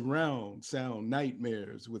has surround sound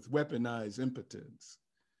nightmares with weaponized impotence.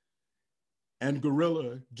 And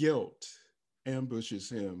guerrilla guilt ambushes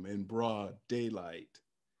him in broad daylight,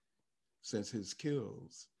 since his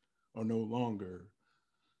kills are no longer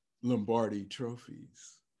Lombardi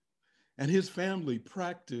trophies. And his family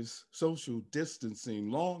practiced social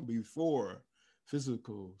distancing long before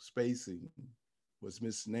physical spacing was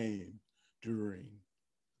misnamed during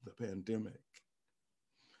the pandemic.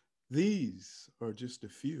 These are just a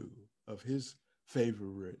few of his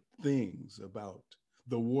favorite things about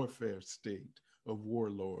the warfare state of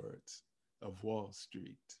warlords of Wall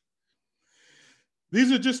Street.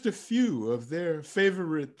 These are just a few of their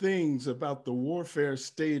favorite things about the warfare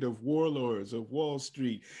state of warlords of Wall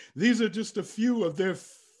Street. These are just a few of their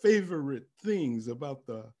favorite things about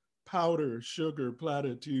the powder, sugar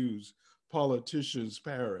platitudes politicians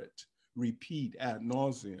parrot, repeat ad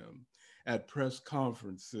nauseum at press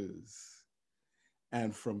conferences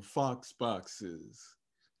and from Fox boxes.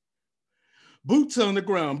 Boots on the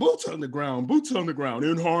ground, boots on the ground, boots on the ground,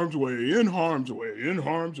 in harm's way, in harm's way, in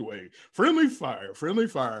harm's way. Friendly fire, friendly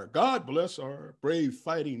fire. God bless our brave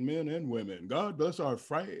fighting men and women. God bless our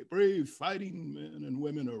brave fighting men and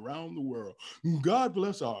women around the world. God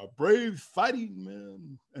bless our brave fighting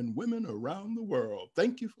men and women around the world.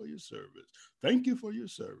 Thank you for your service. Thank you for your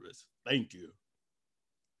service. Thank you.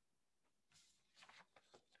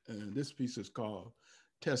 And this piece is called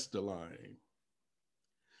Test the Line.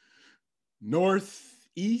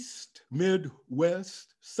 Northeast,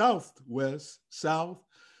 Midwest, Southwest, South,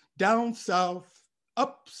 down south,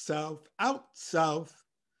 up south, out south,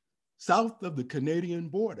 south of the Canadian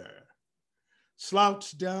border.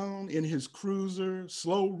 Slouched down in his cruiser,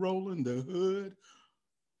 slow rolling the hood,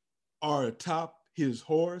 or atop his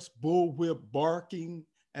horse, bullwhip barking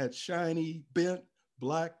at shiny, bent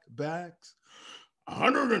black backs.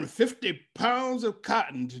 150 pounds of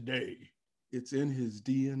cotton today. It's in his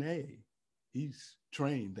DNA. He's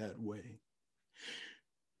trained that way.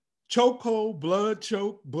 Chokehold, blood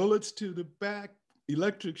choke, bullets to the back,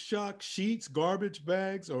 electric shock, sheets, garbage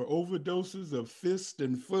bags, or overdoses of fists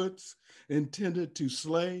and foots intended to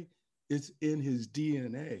slay. It's in his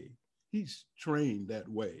DNA. He's trained that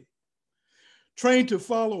way. Trained to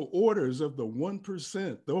follow orders of the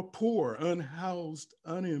 1%, the poor, unhoused,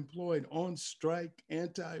 unemployed, on strike,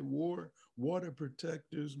 anti-war, water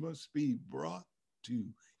protectors must be brought to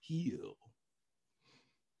heel.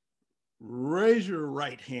 Raise your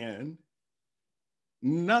right hand,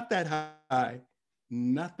 not that high,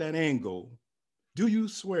 not that angle. Do you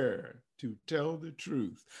swear to tell the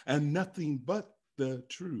truth and nothing but the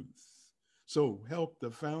truth? So help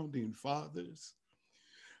the founding fathers.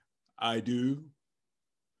 I do.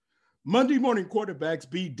 Monday morning quarterbacks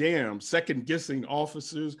be damned, second-guessing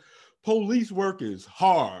officers. Police work is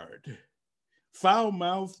hard.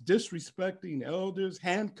 Foul-mouthed, disrespecting elders,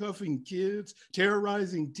 handcuffing kids,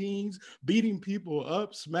 terrorizing teens, beating people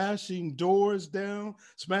up, smashing doors down,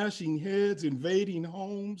 smashing heads, invading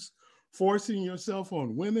homes, forcing yourself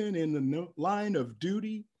on women in the line of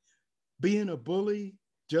duty, being a bully,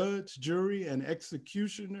 judge, jury, and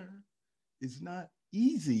executioner is not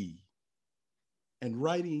easy. And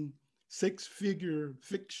writing six-figure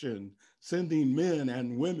fiction, sending men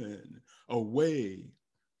and women away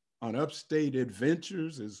on upstate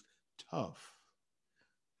adventures is tough.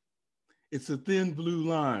 It's a thin blue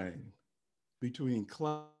line between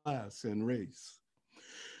class and race.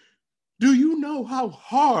 Do you know how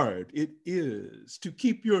hard it is to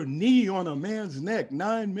keep your knee on a man's neck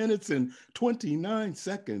 9 minutes and 29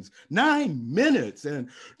 seconds? 9 minutes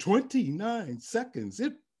and 29 seconds.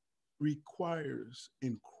 It requires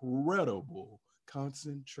incredible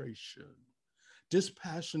concentration,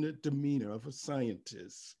 dispassionate demeanor of a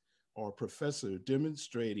scientist or professor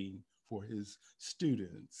demonstrating for his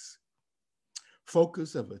students,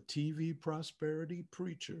 focus of a TV prosperity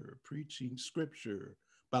preacher preaching scripture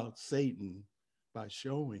about Satan by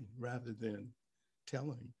showing rather than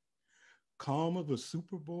telling, calm of a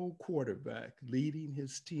Super Bowl quarterback leading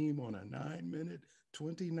his team on a 9-minute,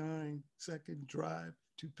 29-second drive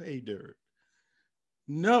to pay dirt.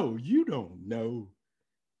 No, you don't know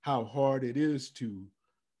how hard it is to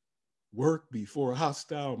work before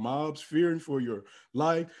hostile mobs, fearing for your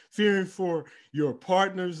life, fearing for your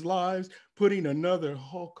partner's lives, putting another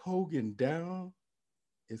Hulk Hogan down.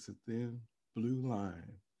 It's a thin blue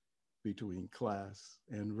line between class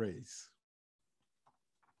and race.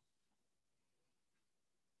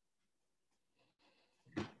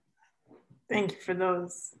 Thank you for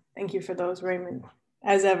those. Thank you for those, Raymond.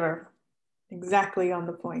 As ever, exactly on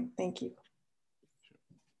the point. Thank you.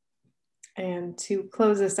 And to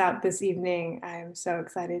close us out this evening, I am so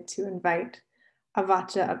excited to invite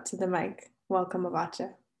Avacha up to the mic. Welcome,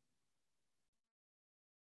 Avacha.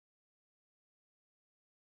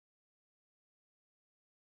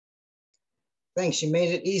 Thanks, you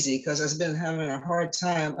made it easy because I've been having a hard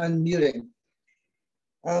time unmuting.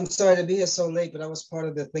 I'm sorry to be here so late, but I was part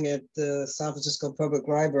of the thing at the San Francisco Public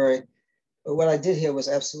Library. But what I did here was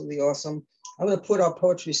absolutely awesome. I'm going to put our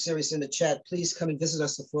poetry series in the chat. Please come and visit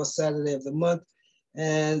us the fourth Saturday of the month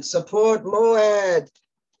and support Moad.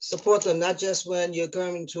 Support them, not just when you're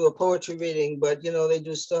coming to a poetry reading, but you know, they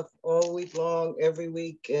do stuff all week long, every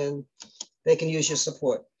week, and they can use your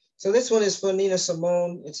support. So this one is for Nina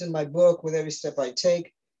Simone. It's in my book, With Every Step I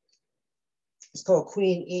Take. It's called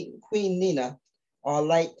Queen Nina, Our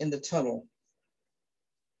Light in the Tunnel.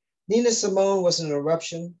 Nina Simone was an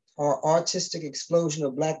eruption, our artistic explosion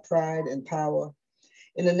of Black pride and power.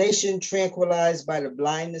 In a nation tranquilized by the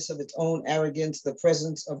blindness of its own arrogance, the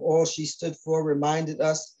presence of all she stood for reminded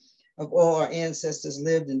us of all our ancestors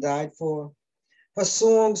lived and died for. Her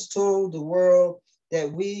songs told the world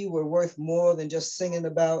that we were worth more than just singing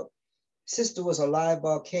about. Sister was a live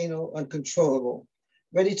volcano, uncontrollable,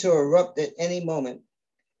 ready to erupt at any moment.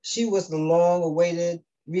 She was the long-awaited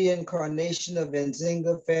reincarnation of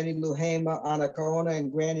Nzinga, Fanny Lou Hamer, Ana Kaona,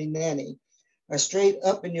 and Granny Nanny, a straight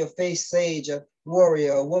up-in-your-face sage, a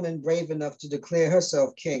warrior, a woman brave enough to declare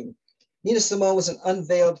herself king. Nina Simone was an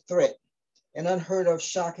unveiled threat, an unheard of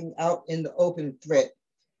shocking out in the open threat,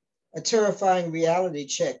 a terrifying reality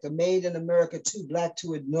check, a made in America too Black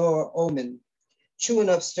to ignore omen, chewing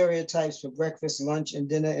up stereotypes for breakfast, lunch, and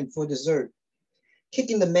dinner, and for dessert.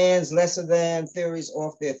 Kicking the man's lesser than theories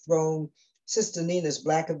off their throne, Sister Nina's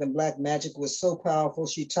blacker than black magic was so powerful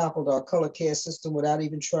she toppled our color care system without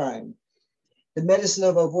even trying. The medicine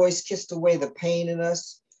of her voice kissed away the pain in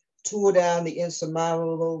us, tore down the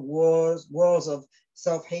insurmountable walls of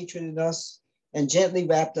self-hatred in us, and gently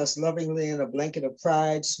wrapped us lovingly in a blanket of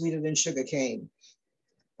pride sweeter than sugarcane.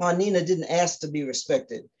 Our Nina didn't ask to be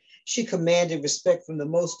respected. She commanded respect from the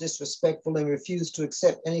most disrespectful and refused to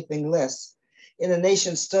accept anything less. In a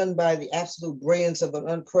nation stunned by the absolute brilliance of an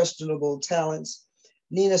unquestionable talents,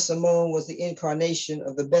 Nina Simone was the incarnation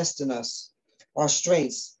of the best in us, our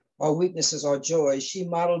strengths, our weaknesses, our joys. She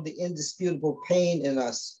modeled the indisputable pain in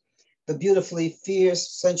us, the beautifully fierce,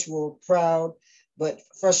 sensual, proud, but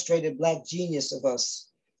frustrated Black genius of us.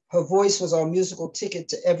 Her voice was our musical ticket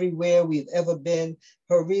to everywhere we've ever been.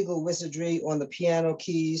 Her regal wizardry on the piano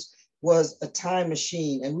keys was a time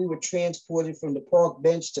machine, and we were transported from the park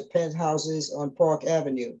bench to penthouses on Park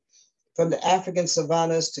Avenue, from the African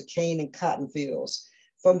savannas to cane and cotton fields,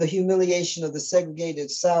 from the humiliation of the segregated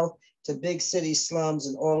South to big city slums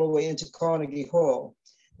and all the way into Carnegie Hall.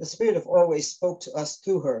 The spirit of always spoke to us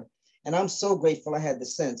through her, and I'm so grateful I had the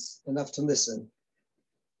sense enough to listen.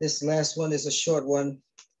 This last one is a short one.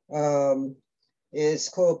 It's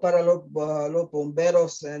called Para los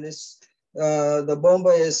Bomberos, and it's the bomba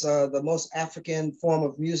is the most African form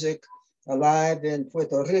of music alive in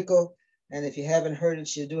Puerto Rico. And if you haven't heard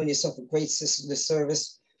it, you're doing yourself a great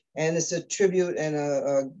disservice. And it's a tribute and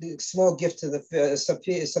a small gift to the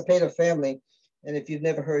Cepeda family. And if you've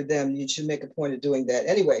never heard them, you should make a point of doing that.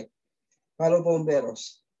 Anyway, Para los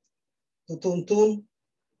Bomberos. Tu tuntún,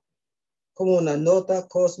 como una nota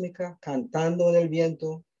cósmica cantando en el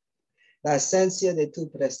viento. La esencia de tu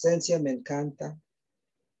presencia me encanta.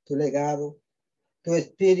 Tu legado, tu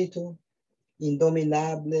espíritu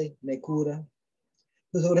indominable me cura.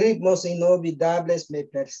 Tus ritmos inolvidables me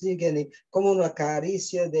persiguen como una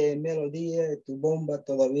caricia de melodía. Tu bomba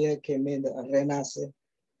todavía que me renace.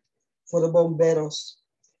 For the bomberos,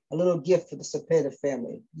 a little gift for the Cepeda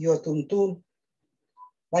family. Your tuntún,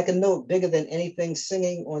 like a note bigger than anything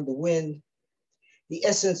singing on the wind. The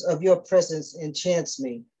essence of your presence enchants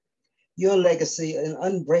me. Your legacy, an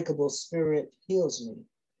unbreakable spirit, heals me.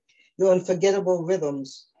 Your unforgettable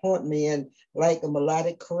rhythms haunt me, and like a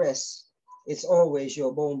melodic caress, it's always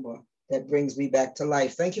your bomba that brings me back to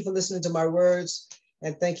life. Thank you for listening to my words,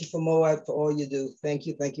 and thank you for Moab for all you do. Thank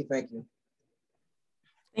you, thank you, thank you.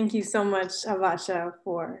 Thank you so much, Avacha,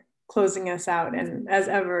 for closing us out. And as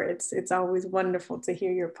ever, it's always wonderful to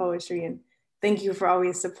hear your poetry, and thank you for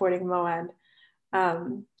always supporting Moab.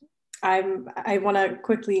 I want to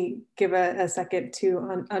quickly give a second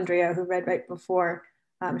to Andrea, who read right before.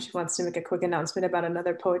 She wants to make a quick announcement about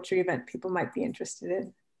another poetry event people might be interested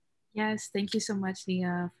in. Yes, thank you so much,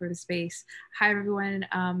 Nia, for the space. Hi, everyone.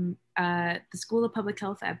 The School of Public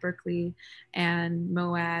Health at Berkeley and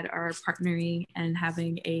MOAD are partnering and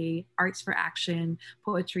having a Arts for Action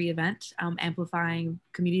poetry event, amplifying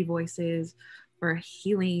community voices for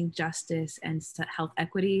healing, justice, and health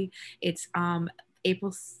equity. It's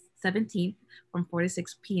April 17th from 4 to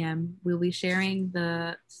 6 p.m. We'll be sharing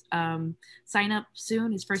the sign up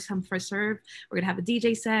soon. It's first come, first serve. We're gonna have a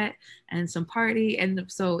DJ set and some party. And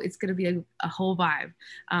so it's gonna be a whole vibe.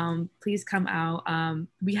 Please come out.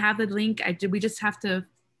 We have the link. We just have to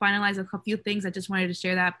finalize a few things. I just wanted to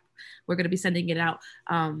share that. We're gonna be sending it out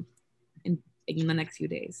in the next few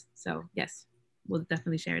days. So yes, we'll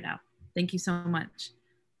definitely share it out. Thank you so much.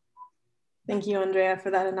 Thank you, Andrea, for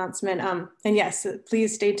that announcement. And yes,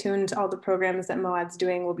 please stay tuned to all the programs that MOAD's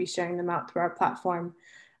doing. We'll be sharing them out through our platform.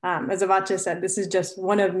 As Avacha said, this is just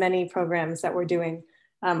one of many programs that we're doing.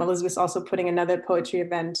 Elizabeth's also putting another poetry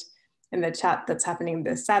event in the chat that's happening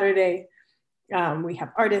this Saturday. We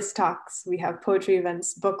have artist talks, we have poetry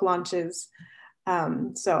events, book launches.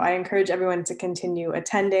 So I encourage everyone to continue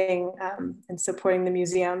attending and supporting the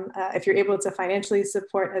museum. If you're able to financially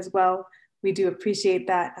support as well, we do appreciate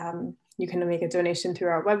that. You can make a donation through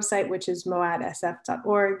our website, which is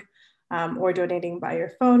moadsf.org, or donating by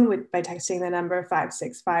your phone by texting the number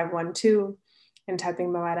 56512 and typing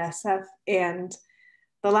MOADSF. And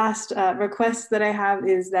the last request that I have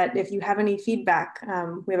is that if you have any feedback,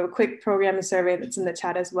 we have a quick program survey that's in the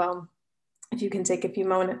chat as well. If you can take a few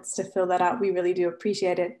moments to fill that out, we really do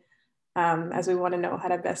appreciate it, as we want to know how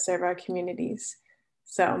to best serve our communities.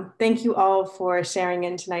 So thank you all for sharing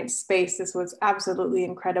in tonight's space. This was absolutely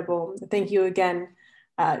incredible. Thank you again,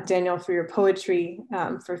 Daniel, for your poetry,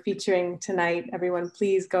 for featuring tonight. Everyone,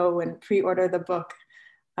 please go and pre-order the book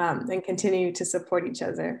and continue to support each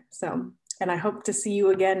other. So, and I hope to see you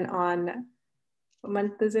again on, what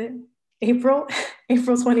month is it? April?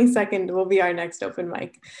 April 22nd will be our next open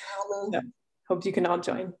mic. So, hope you can all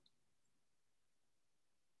join.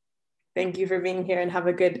 Thank you for being here and have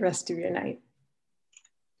a good rest of your night.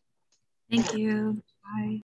 Thank you. Bye.